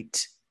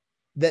Tonight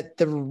that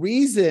the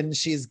reason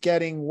she's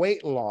getting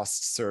weight loss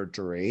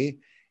surgery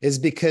is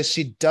because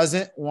she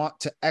doesn't want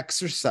to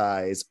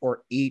exercise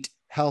or eat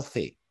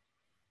healthy.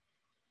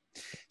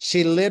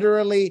 She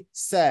literally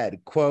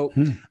said, quote,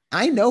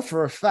 I know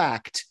for a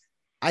fact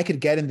I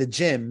could get in the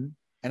gym,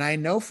 and I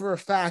know for a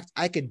fact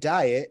I could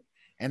diet,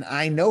 and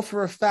I know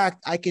for a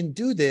fact I can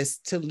do this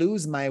to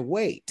lose my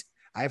weight.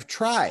 I've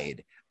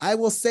tried. I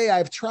will say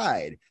I've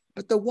tried,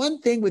 But the one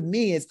thing with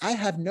me is I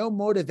have no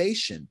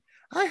motivation.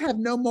 I have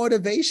no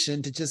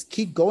motivation to just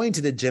keep going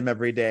to the gym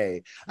every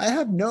day. I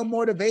have no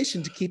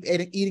motivation to keep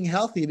eating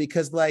healthy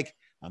because like,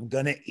 I'm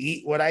going to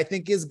eat what I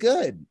think is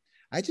good.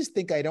 I just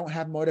think I don't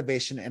have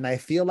motivation. And I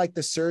feel like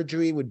the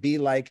surgery would be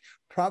like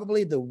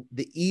probably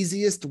the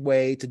easiest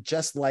way to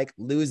just like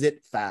lose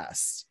it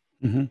fast.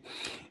 Mm-hmm.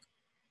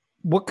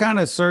 What kind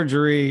of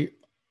surgery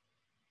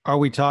are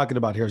we talking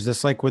about here? Is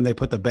this like when they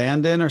put the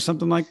band in or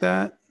something like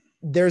that?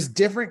 There's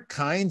different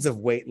kinds of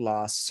weight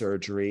loss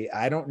surgery.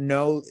 I don't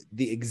know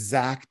the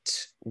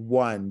exact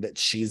one that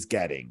she's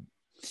getting.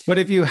 But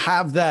if you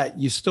have that,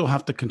 you still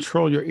have to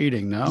control your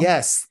eating, no?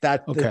 Yes,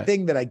 that's the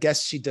thing that I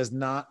guess she does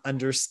not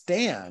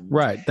understand.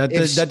 Right.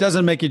 That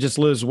doesn't make you just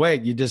lose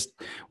weight. You just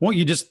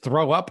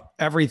throw up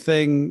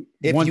everything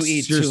if you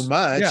eat too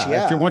much.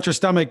 Yeah. If you want your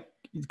stomach,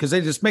 because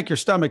they just make your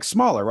stomach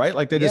smaller, right?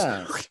 Like they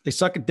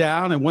suck it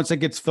down, and once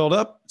it gets filled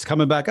up, it's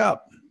coming back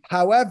up.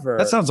 However,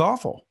 that sounds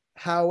awful.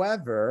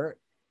 However,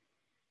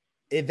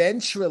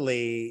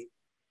 eventually,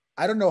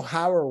 I don't know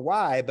how or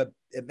why, but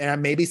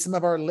maybe some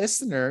of our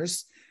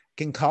listeners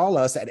can call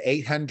us at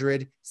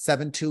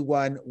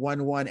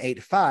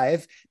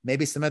 800-721-1185.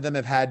 Maybe some of them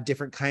have had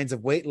different kinds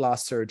of weight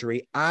loss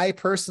surgery. I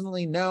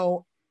personally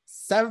know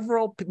a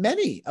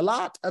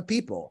lot of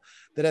people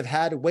that have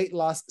had weight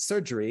loss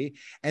surgery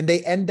and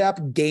they end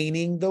up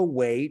gaining the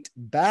weight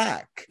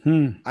back.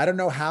 I don't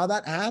know how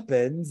that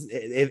happens.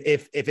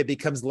 If it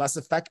becomes less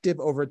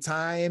effective over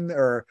time,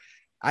 or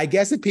I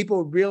guess if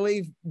people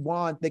really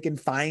want, they can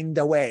find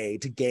a way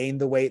to gain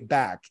the weight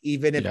back,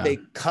 even if they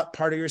cut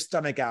part of your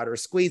stomach out or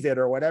squeeze it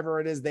or whatever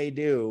it is they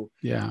do.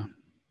 Yeah.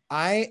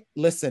 I'm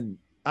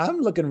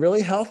looking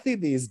really healthy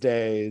these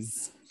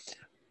days.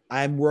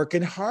 I'm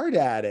working hard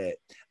at it.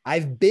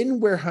 I've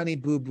been where Honey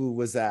Boo Boo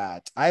was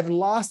at. I've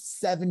lost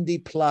 70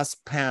 plus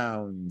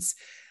pounds.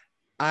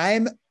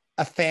 I'm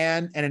a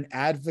fan and an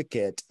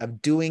advocate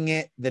of doing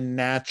it the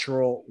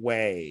natural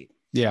way.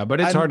 Yeah, but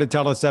it's hard to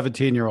tell a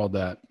 17-year-old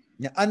that.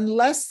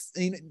 Unless,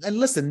 and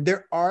listen,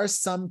 there are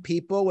some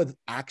people with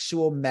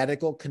actual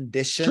medical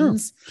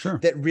conditions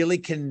that really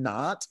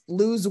cannot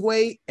lose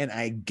weight. And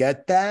I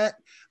get that.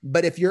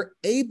 But if you're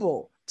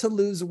able to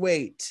lose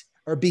weight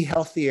or be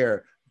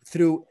healthier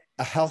through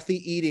a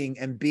healthy eating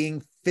and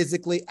being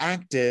physically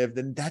active,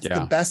 then that's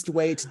the best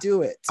way to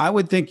do it. I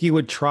would think you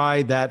would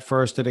try that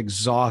first and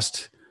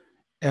exhaust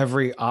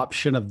every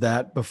option of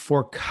that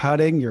before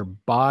cutting your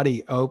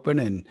body open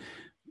and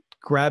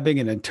grabbing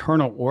an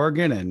internal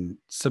organ and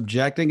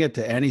subjecting it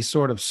to any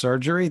sort of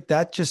surgery.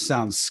 That just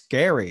sounds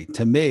scary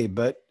to me,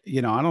 but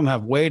I don't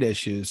have weight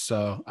issues,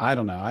 so I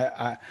don't know.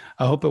 I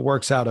hope it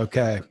works out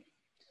okay.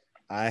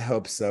 I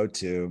hope so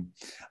too.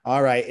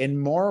 All right. In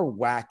more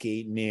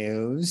wacky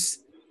news,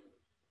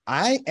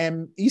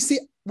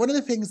 one of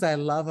the things I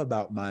love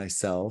about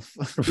myself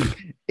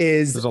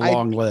is there's a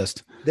long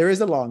list. There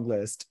is a long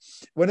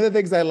list. One of the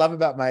things I love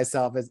about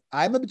myself is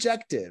I'm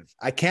objective.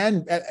 I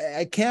can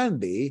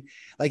be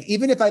like,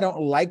 even if I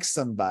don't like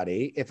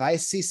somebody, if I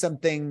see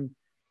something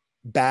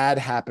bad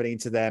happening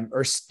to them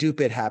or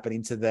stupid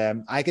happening to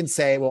them, I can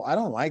say, well, I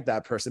don't like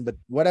that person, but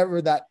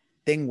whatever that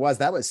thing was,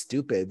 that was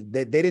stupid.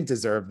 They didn't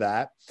deserve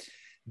that.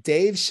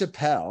 Dave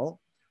Chappelle,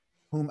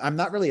 whom I'm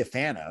not really a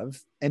fan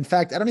of. In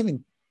fact, I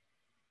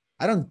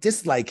don't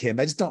dislike him.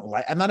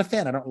 I'm not a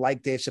fan. I don't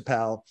like Dave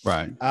Chappelle.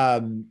 Right.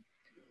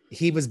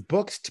 He was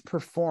booked to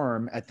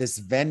perform at this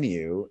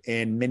venue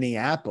in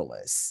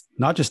Minneapolis.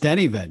 Not just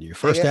any venue,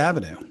 First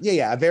Avenue.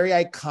 Yeah. A very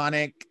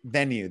iconic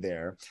venue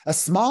there. A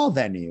small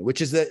venue, which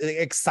is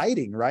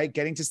exciting, right?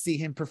 Getting to see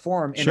him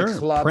perform in a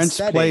club Prince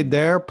setting. Played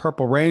there.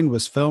 Purple Rain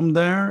was filmed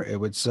there. It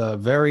was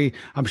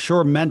I'm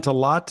sure meant a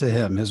lot to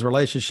him. His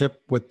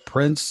relationship with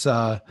Prince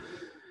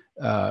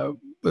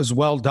was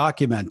well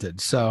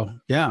documented. So,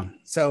 yeah.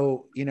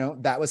 So,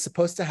 that was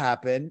supposed to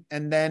happen.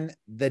 And then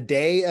the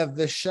day of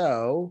the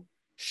show,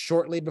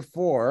 shortly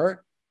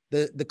before,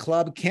 the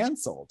club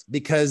canceled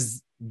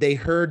because they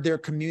heard their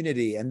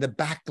community and the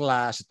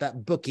backlash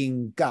that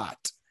booking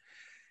got.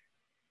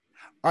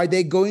 Are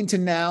they going to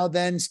now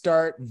then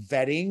start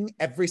vetting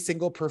every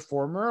single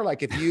performer?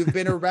 Like if you've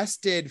been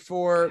arrested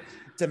for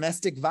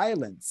domestic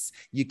violence,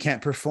 you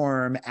can't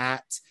perform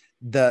at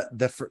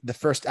the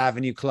First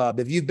Avenue Club.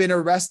 If you've been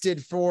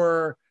arrested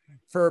for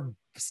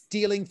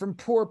stealing from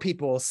poor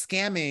people,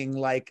 scamming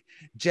like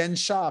Jen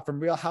Shaw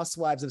from Real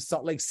Housewives of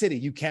Salt Lake City,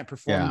 you can't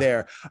perform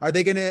there. Are they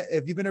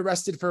if you've been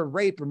arrested for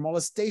rape or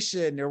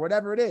molestation or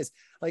whatever it is,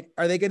 like,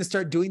 are they going to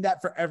start doing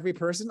that for every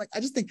person? Like, I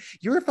just think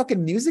you're a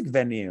fucking music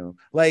venue.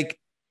 Like,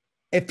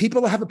 if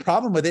people have a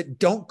problem with it,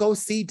 don't go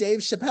see Dave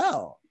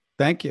Chappelle.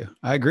 Thank you.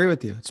 I agree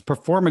with you. It's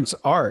performance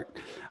art.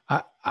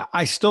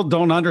 I still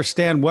don't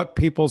understand what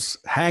people's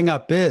hang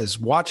up is.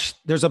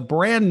 There's a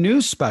brand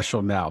new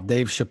special now,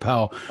 Dave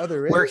Chappelle,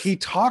 where he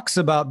talks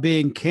about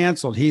being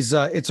canceled.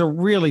 It's a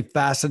really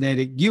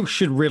fascinating, you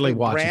should really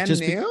watch it.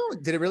 Brand new?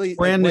 Did it really?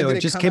 Brand new. It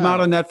just came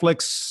out on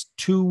Netflix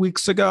 2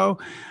 weeks ago.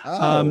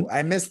 Oh,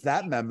 I missed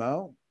that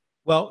memo.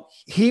 Well,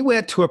 he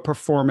went to a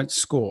performance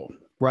school,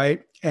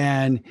 right?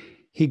 And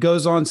he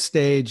goes on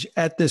stage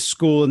at this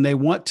school and they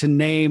want to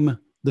name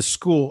the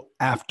school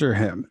after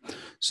him.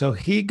 So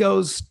he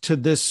goes to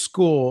this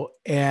school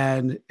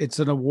and it's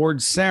an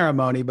award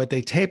ceremony, but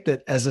they taped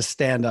it as a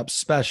stand-up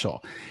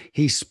special.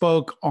 He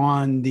spoke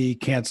on the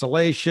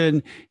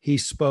cancellation. He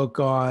spoke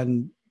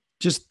on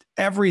just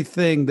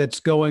everything that's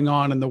going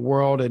on in the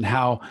world and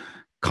how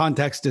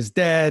context is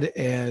dead.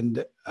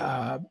 And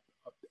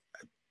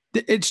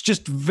it's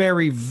just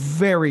very,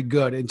 very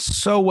good. It's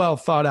so well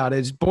thought out.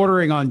 It's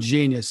bordering on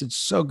genius. It's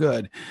so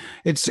good.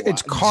 It's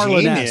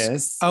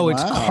Carlin-esque. Oh, wow.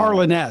 It's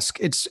Carlin-esque.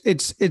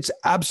 It's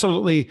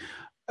absolutely,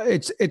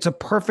 it's a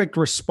perfect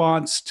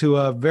response to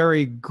a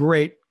very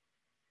great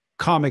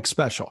comic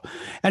special.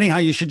 Anyhow,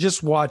 you should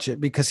just watch it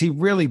because he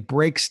really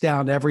breaks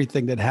down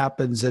everything that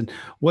happens and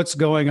what's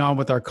going on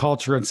with our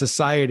culture and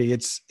society.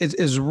 It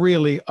is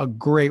really a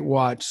great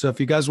watch. So if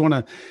you guys want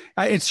to,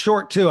 it's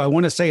short too. I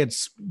want to say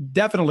it's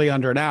definitely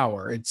under an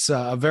hour. It's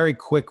a very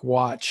quick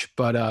watch,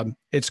 but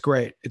it's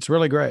great. It's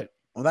really great.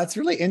 Well, that's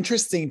really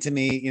interesting to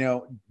me. You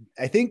know,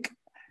 I think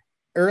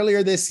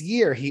earlier this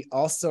year, he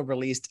also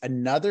released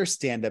another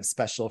stand-up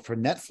special for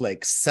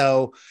Netflix.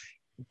 So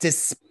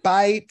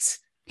despite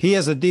he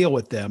has a deal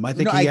with them. I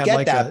think he had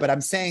like that, but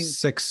I'm saying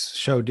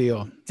 6-show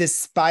deal.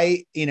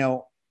 Despite,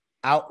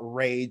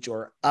 outrage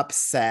or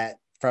upset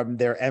from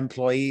their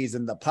employees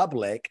and the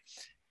public,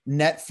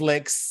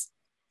 Netflix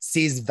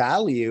sees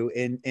value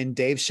in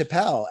Dave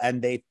Chappelle,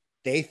 and they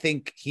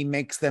think he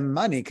makes them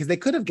money because they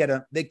could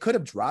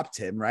have dropped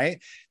him,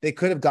 right? They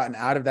could have gotten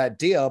out of that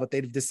deal, but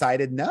they've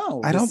decided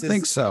no. I don't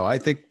think so. I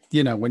think,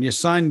 when you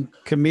sign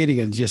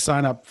comedians, you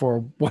sign up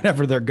for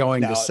whatever they're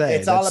going to say.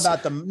 It's all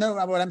about them. No,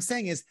 what I'm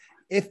saying is,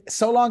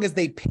 so long as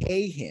they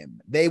pay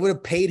him, they would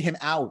have paid him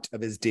out of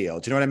his deal.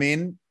 Do you know what I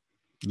mean?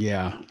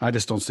 Yeah. I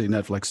just don't see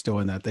Netflix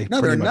doing that. They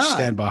pretty much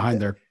stand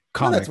behind their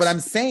comics. That's what I'm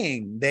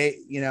saying.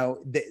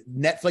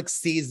 Netflix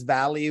sees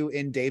value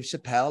in Dave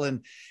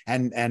Chappelle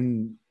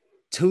and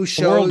two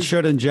shows. The world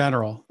should in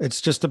general. It's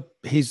just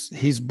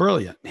he's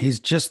brilliant. He's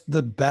just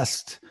the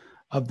best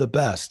of the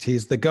best.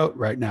 He's the GOAT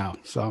right now.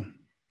 So.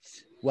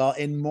 Well,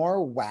 in more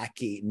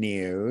wacky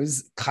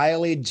news,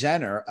 Kylie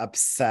Jenner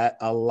upset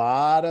a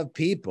lot of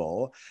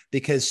people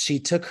because she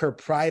took her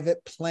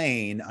private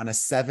plane on a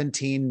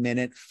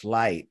 17-minute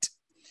flight.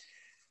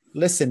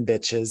 Listen,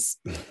 bitches,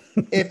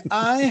 if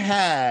I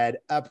had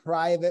a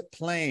private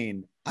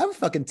plane, I would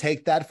fucking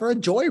take that for a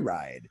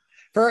joyride.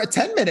 For a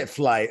 10-minute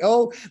flight.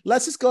 Oh,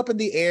 let's just go up in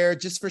the air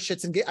just for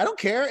shits and giggles. I don't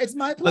care. It's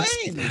my plane.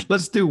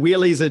 Let's do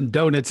wheelies and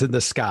donuts in the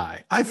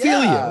sky. I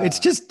feel you. It's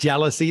just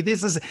jealousy.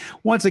 This is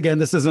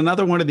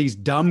another one of these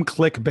dumb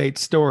clickbait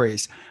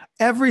stories.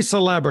 Every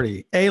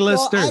celebrity,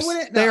 A-listers,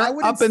 they're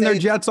up in their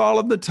jets all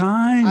of the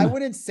time. I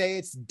wouldn't say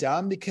it's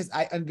dumb because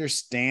I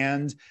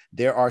understand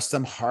there are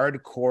some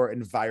hardcore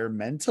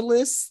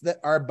environmentalists that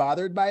are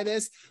bothered by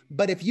this.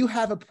 But if you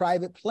have a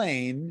private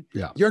plane,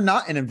 you're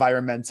not an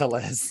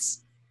environmentalist.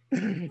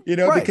 Right.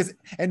 Because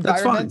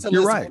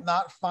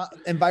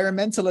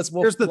environmentalists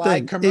will Here's the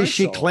thing. Commercial. Is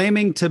she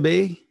claiming to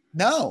be?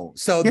 No.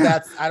 So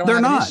I don't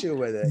have an issue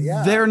with it.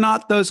 Yeah. They're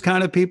not those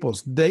kind of people.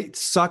 They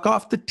suck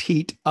off the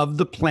teat of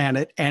the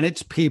planet and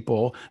its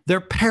people. They're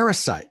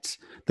parasites.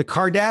 The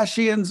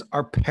Kardashians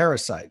are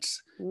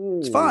parasites. Ooh,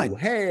 it's fine.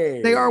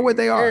 Hey. They are what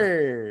they are.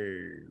 Hey.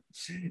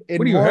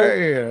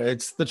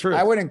 It's the truth.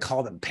 I wouldn't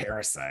call them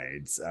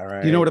parasites. All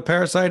right. You know what a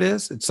parasite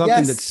is? It's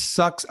something that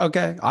sucks.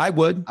 Okay. I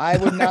would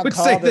not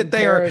call them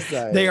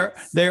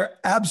parasites. They're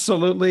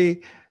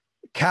absolutely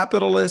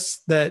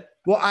capitalists that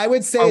I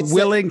would say are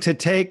willing to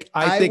take.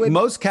 I think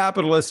most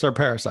capitalists are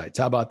parasites.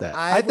 How about that?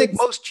 I think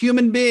most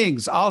human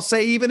beings, I'll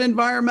say even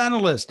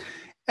environmentalists,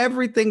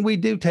 everything we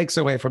do takes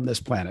away from this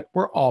planet.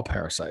 We're all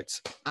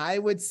parasites. I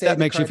would say that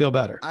makes you feel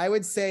better. I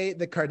would say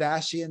the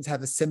Kardashians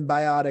have a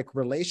symbiotic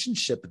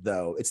relationship,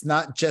 though. It's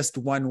not just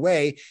one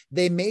way.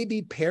 They may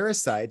be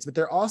parasites, but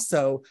they're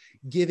also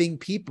giving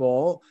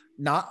people,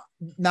 not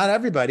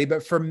everybody,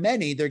 but for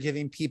many, they're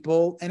giving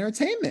people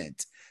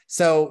entertainment.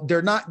 So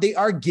they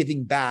are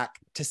giving back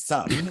to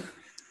some.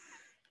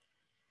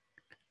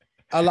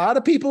 A lot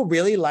of people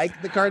really like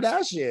the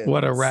Kardashians.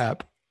 What a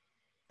rap.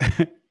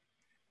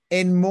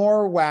 In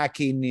more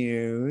wacky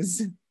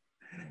news,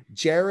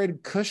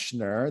 Jared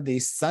Kushner, the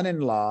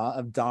son-in-law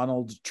of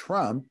Donald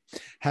Trump,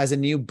 has a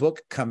new book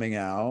coming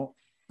out.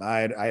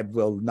 I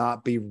will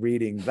not be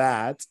reading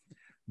that,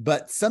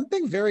 but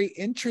something very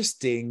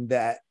interesting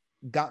that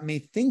got me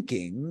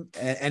thinking,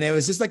 and it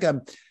was just like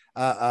a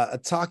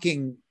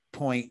talking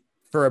point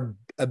for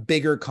a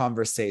bigger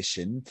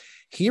conversation.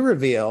 He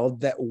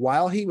revealed that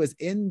while he was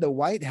in the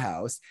White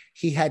House,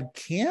 he had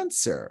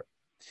cancer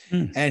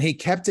and he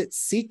kept it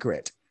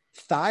secret.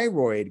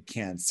 Thyroid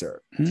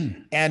cancer.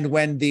 And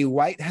when the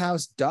White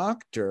House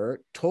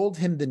doctor told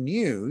him the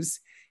news,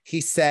 he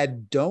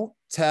said, "Don't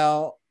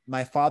tell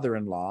my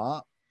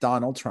father-in-law,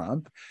 Donald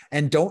Trump,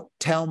 and don't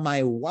tell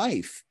my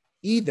wife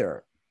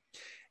either."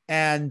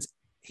 And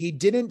he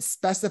didn't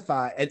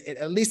specify,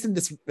 at least in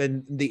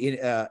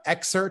the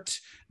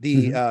excerpt,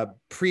 the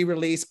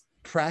pre-release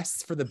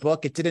press for the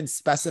book, it didn't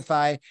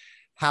specify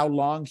how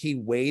long he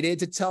waited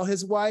to tell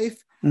his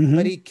wife,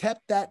 but he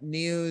kept that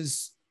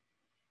news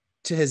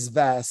to his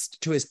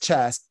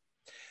chest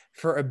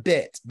for a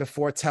bit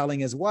before telling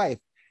his wife.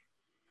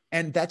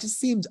 And that just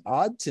seems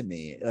odd to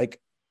me.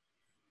 Like,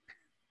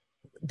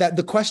 that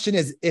the question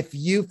is, if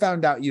you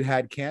found out you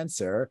had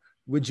cancer,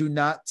 would you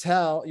not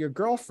tell your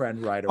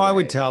girlfriend right away? I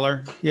would tell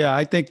her. Yeah,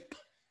 I think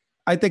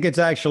it's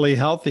actually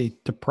healthy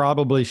to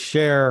probably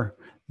share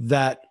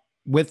that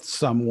with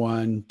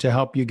someone to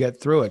help you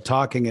get through it,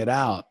 talking it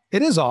out.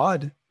 It is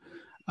odd.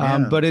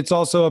 But it's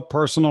also a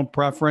personal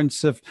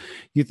preference. If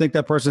you think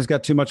that person's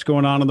got too much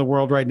going on in the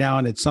world right now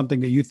and it's something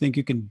that you think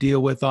you can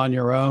deal with on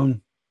your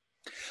own.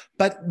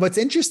 But what's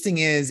interesting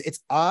is it's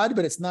odd,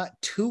 but it's not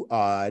too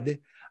odd.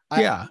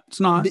 It's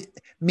not.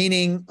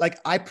 Meaning, like,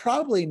 I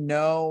probably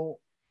know,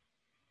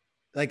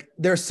 like,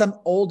 there's some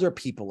older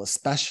people,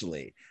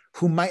 especially,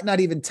 who might not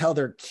even tell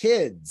their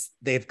kids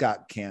they've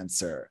got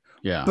cancer.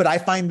 Yeah. But I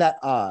find that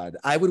odd.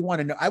 I would want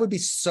to know. I would be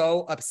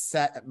so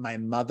upset at my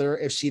mother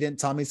if she didn't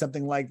tell me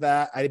something like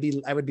that. I'd be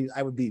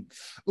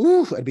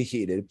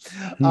heated.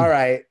 All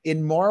right.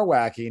 In more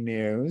wacky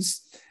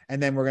news,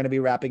 and then we're going to be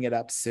wrapping it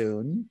up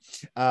soon.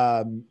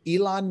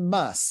 Elon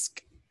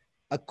Musk,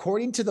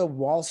 according to the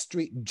Wall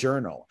Street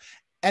Journal.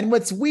 And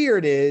what's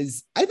weird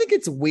is, I think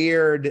it's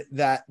weird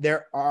that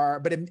there are,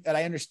 but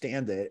I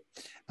understand it.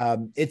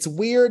 It's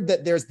weird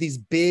that there's these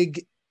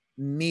big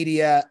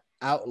media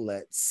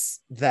outlets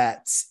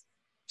that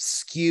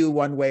skew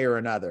one way or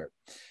another.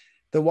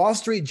 The Wall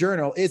Street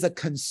Journal is a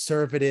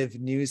conservative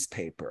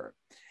newspaper,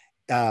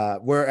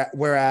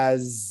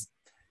 whereas,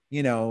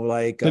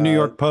 like the New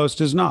York Post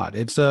is not.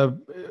 It's the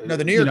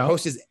New York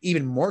Post is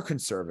even more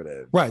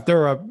conservative. Right.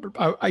 They're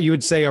you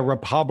would say a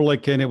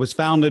Republican. It was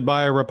founded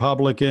by a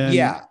Republican.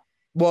 Yeah.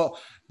 Well,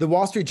 the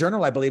Wall Street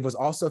Journal, I believe, was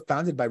also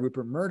founded by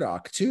Rupert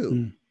Murdoch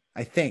too.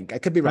 I think. I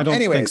could be wrong. I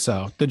don't think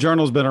so. The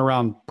Journal's been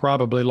around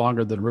probably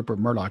longer than Rupert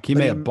Murdoch. He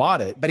may have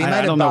bought it, but he might I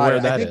have don't know bought where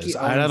it. that is.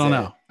 I don't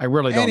know. I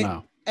really don't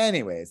know.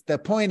 Anyways, the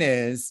point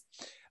is,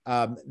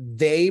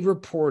 they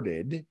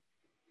reported,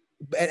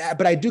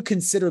 but I do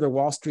consider the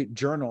Wall Street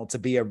Journal to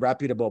be a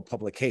reputable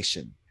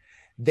publication.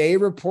 They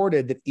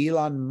reported that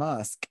Elon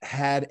Musk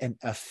had an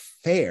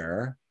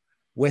affair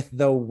with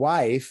the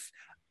wife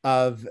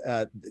of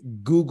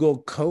Google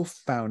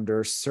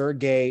co-founder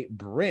Sergey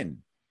Brin.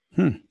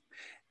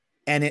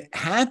 And it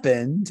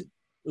happened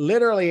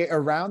literally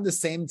around the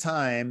same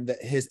time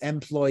that his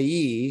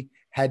employee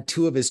had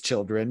two of his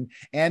children,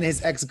 and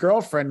his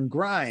ex-girlfriend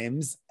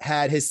Grimes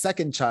had his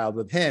second child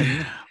with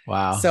him.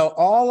 Wow. So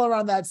all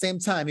around that same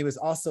time, he was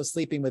also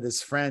sleeping with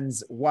his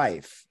friend's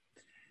wife.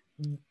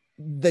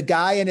 The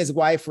guy and his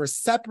wife were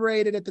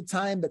separated at the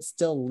time, but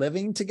still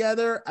living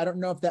together. I don't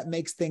know if that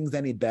makes things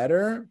any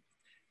better.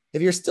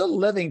 If you're still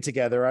living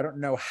together, I don't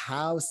know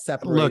how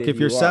separated. Look, if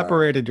you're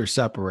separated, you're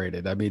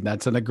separated. I mean,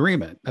 that's an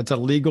agreement. That's a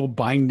legal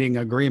binding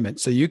agreement.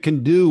 So you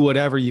can do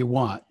whatever you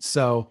want.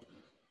 So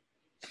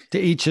to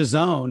each his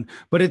own.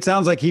 But it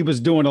sounds like he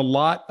was doing a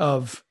lot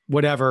of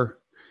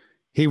whatever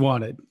he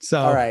wanted. So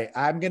all right,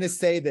 I'm going to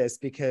say this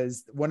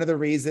because one of the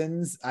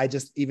reasons I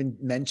just even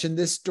mentioned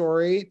this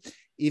story,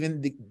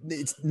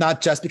 it's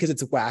not just because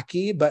it's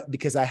wacky, but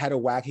because I had a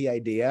wacky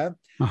idea.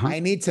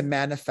 I need to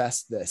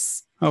manifest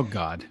this. Oh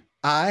God.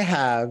 I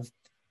have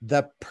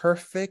the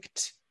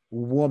perfect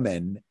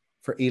woman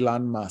for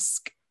Elon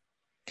Musk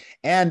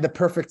and the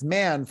perfect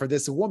man for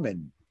this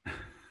woman.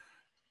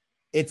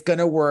 It's going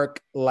to work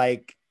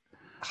like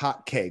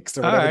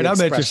hotcakes. All right, I'm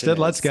interested.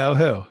 Let's go.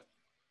 Who?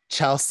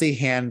 Chelsea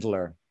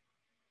Handler.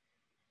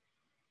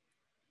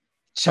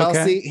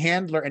 Chelsea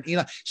Handler and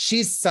Elon.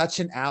 She's such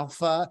an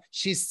alpha.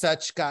 She's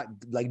got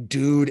like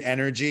dude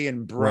energy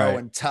and bro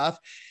and tough.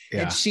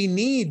 Yeah. And she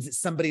needs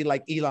somebody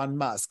like Elon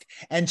Musk.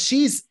 And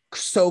she's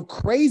so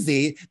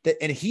crazy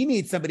and he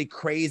needs somebody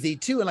crazy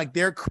too. And like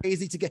they're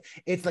crazy together.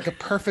 It's like a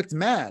perfect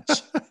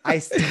match. I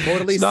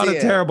totally it's not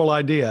a terrible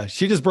idea.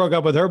 She just broke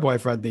up with her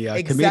boyfriend,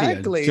 the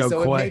comedian. Joe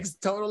so Coy. It makes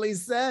totally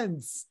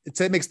sense.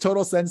 It makes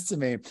total sense to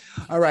me.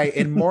 All right.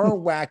 In more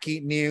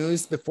wacky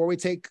news, before we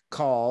take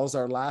calls,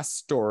 our last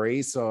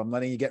story. So I'm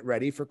letting you get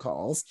ready for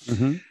calls.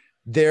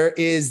 There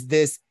is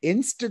this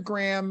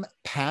Instagram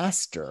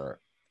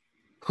pastor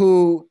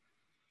who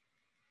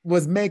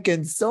was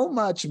making so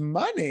much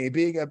money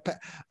being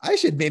I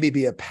should maybe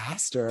be a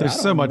pastor. There's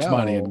so much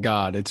money in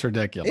God. It's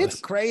ridiculous.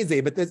 It's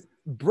crazy. But this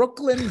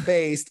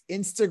Brooklyn-based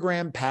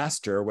Instagram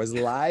pastor was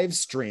live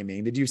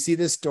streaming. Did you see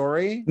this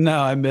story? No,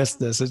 I missed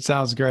this. It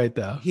sounds great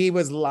though. He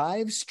was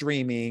live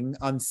streaming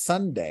on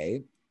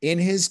Sunday in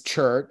his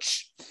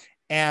church,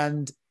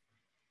 and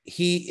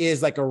he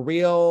is like a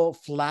real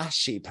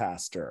flashy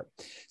pastor.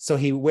 So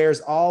he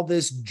wears all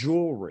this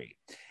jewelry.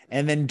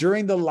 And then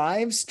during the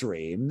live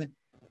stream,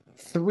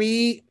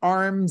 3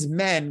 armed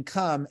men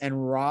come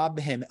and rob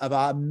him of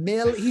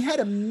he had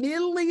 $1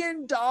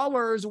 million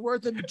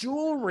worth of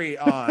jewelry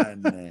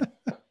on.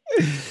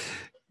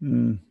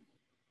 Isn't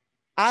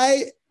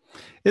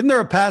there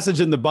a passage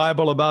in the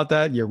Bible about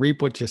that? You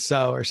reap what you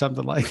sow or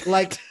something like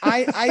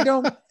I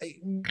don't,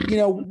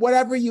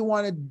 whatever you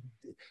want to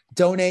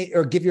donate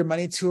or give your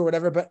money to or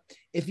whatever. But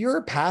if you're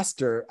a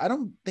pastor, I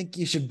don't think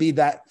you should be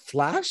that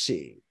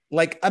flashy.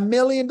 Like $1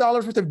 million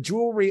worth of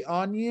jewelry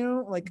on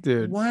you. Like,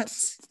 dude, what?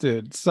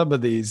 Dude, some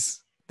of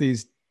these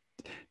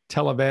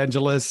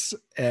televangelists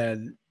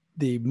and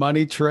the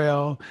money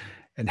trail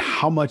and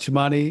how much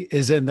money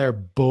is in their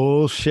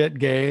bullshit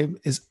game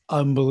is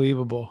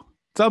unbelievable.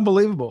 It's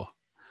unbelievable.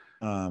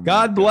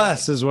 God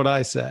bless is what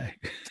I say.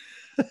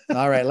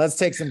 All right, let's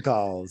take some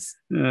calls.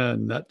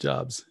 Nut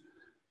jobs.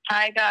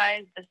 Hi,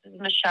 guys. This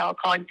is Michelle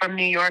calling from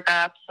New York.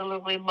 I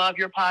absolutely love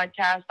your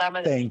podcast.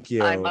 Thank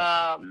you. I'm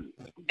a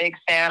big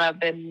fan. I've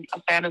been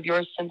a fan of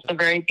yours since the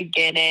very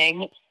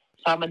beginning.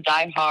 So I'm a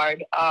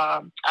diehard.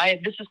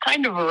 This is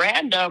kind of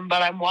random,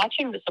 but I'm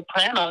watching The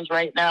Sopranos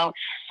right now.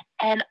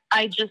 And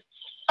I just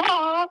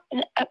saw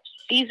in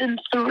season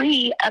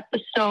 3,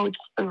 episode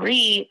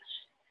 3,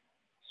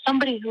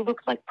 somebody who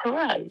looks like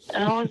Perez.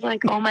 And I was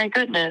like, oh my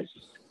goodness,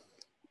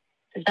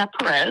 is that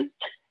Perez?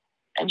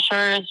 And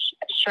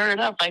sure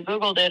enough, I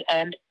Googled it,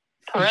 and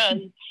Perez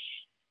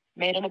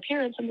made an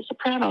appearance in The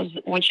Sopranos,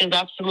 which is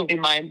absolutely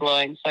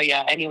mind-blowing. So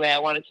yeah, anyway, I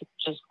wanted to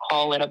just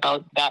call in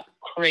about that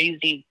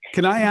crazy.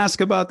 Can I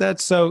ask about that?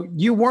 So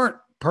you weren't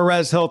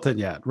Perez Hilton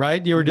yet,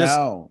 right? You were just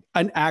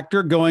an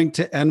actor going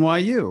to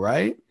NYU,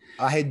 right?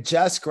 I had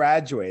just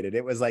graduated.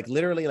 It was like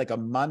literally like a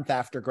month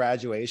after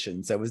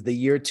graduation. So it was the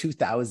year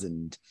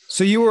 2000.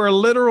 So you were a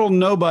literal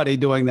nobody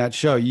doing that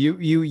show.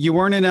 You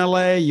weren't in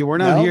LA. You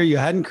weren't out here. You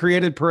hadn't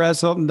created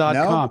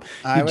PerezHilton.com. Nope,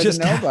 I was a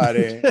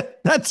nobody.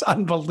 That's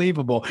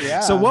unbelievable.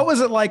 Yeah. So what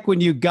was it like when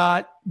you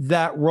got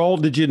that role?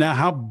 Did you know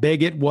how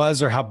big it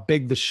was or how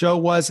big the show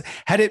was?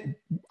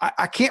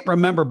 I can't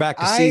remember back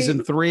to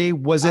season 3.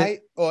 Was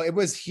it? It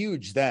was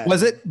huge then.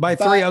 Was it by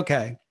 3?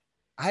 Okay.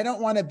 I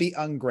don't want to be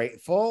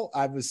ungrateful.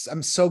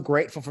 I'm so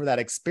grateful for that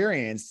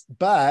experience,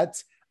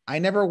 but I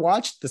never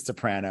watched The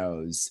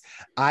Sopranos.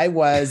 I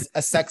was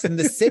a Sex and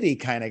the City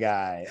kind of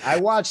guy.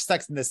 I watched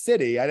Sex and the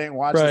City. I didn't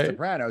watch The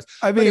Sopranos.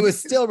 I mean, but it was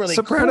still really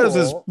Sopranos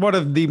cool. is one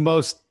of the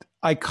most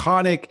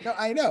iconic. No,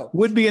 I know.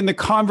 Would be in the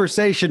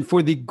conversation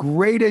for the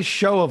greatest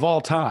show of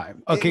all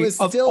time. Okay, it was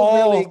of still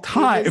all really,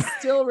 time. It was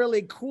still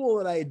really cool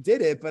that I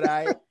did it, but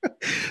I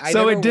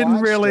so it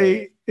didn't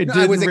really.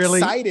 I was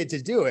excited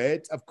to do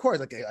it, of course,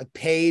 like a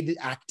paid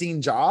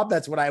acting job.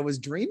 That's what I was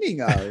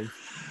dreaming of.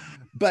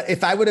 But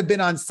if I would have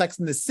been on Sex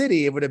and the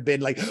City, it would have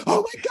been like, oh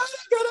my God,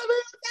 I gotta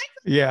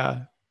be.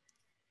 Yeah.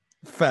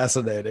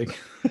 Fascinating.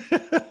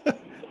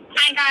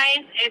 Hi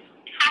guys, it's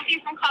Kathy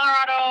from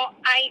Colorado.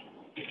 I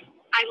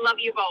love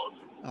you both.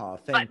 Oh,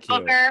 thank you.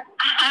 Booker,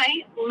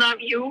 I love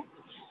you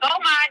so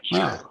much.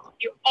 Wow.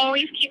 You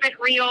always keep it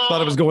real.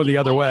 Thought it was going the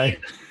other way.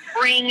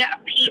 Bring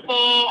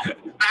people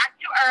back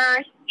to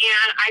earth,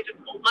 and I just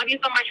love you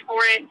so much for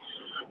it.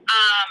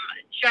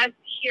 Just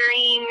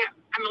hearing,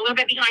 I'm a little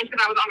bit behind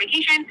because I was on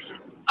vacation,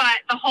 but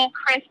the whole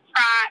Chris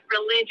Pratt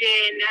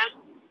religion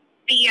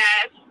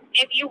BS,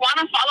 if you want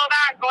to follow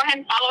that, go ahead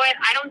and follow it.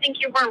 I don't think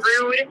you were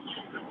rude.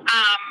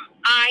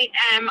 I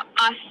am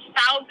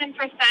 1,000%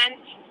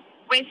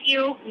 with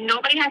you.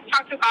 Nobody has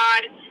talked to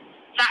God.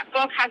 That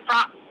book has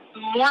brought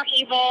more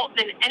evil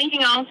than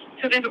anything else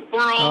to this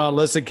world. Oh,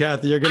 listen,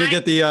 Kathy, you're gonna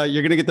get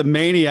the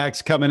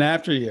maniacs coming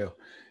after you.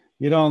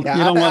 You don't want that.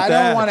 I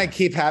don't want to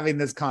keep having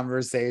this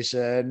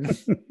conversation.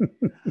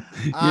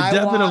 You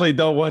definitely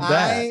don't want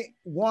that.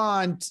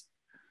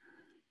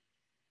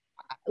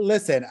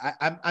 Listen,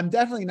 I'm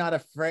definitely not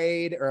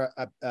afraid or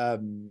I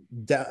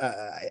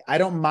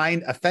don't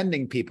mind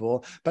offending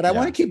people, but I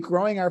want to keep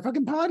growing our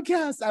fucking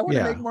podcast. I want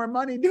to make more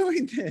money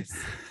doing this.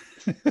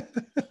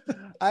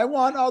 I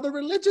want all the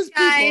religious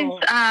people.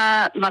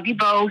 Guys, love you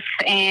both.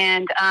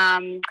 And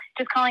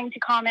just calling to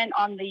comment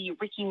on the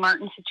Ricky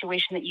Martin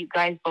situation that you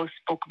guys both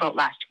spoke about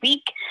last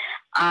week.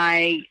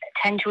 I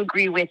tend to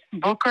agree with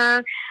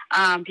Booker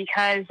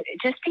because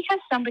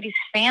somebody's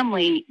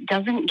family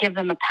doesn't give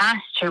them a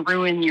pass to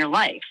ruin your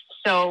life.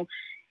 So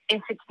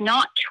if it's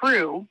not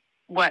true,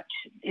 what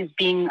is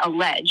being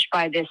alleged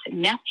by this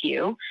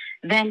nephew,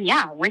 then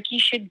Ricky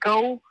should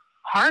go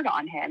hard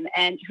on him.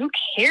 And who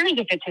cares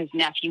if it's his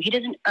nephew? He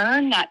doesn't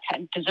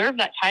deserve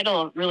that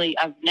title really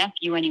of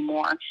nephew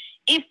anymore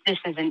if this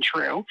isn't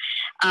true.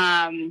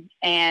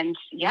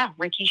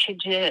 Ricky should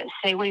just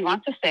say what he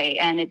wants to say,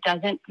 and it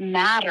doesn't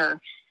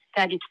matter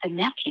that it's the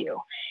nephew.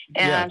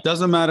 It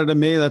doesn't matter to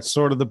me. That's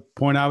sort of the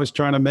point I was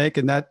trying to make,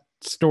 and that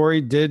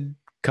story did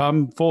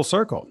come full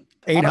circle.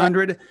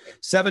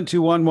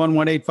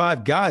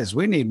 800-721-1185. Guys,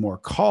 we need more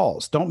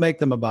calls. Don't make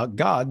them about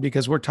God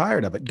because we're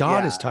tired of it.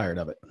 God is tired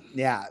of it.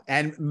 Yeah.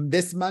 And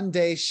this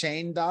Monday,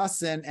 Shane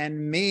Dawson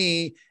and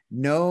me,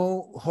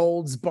 no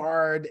holds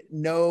barred,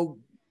 no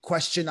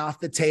question off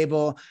the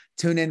table.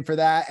 Tune in for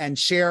that and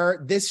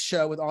share this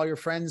show with all your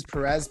friends.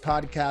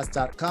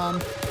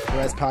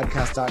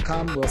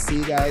 PerezPodcast.com. We'll see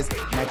you guys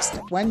next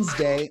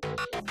Wednesday.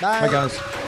 Bye. Bye, guys.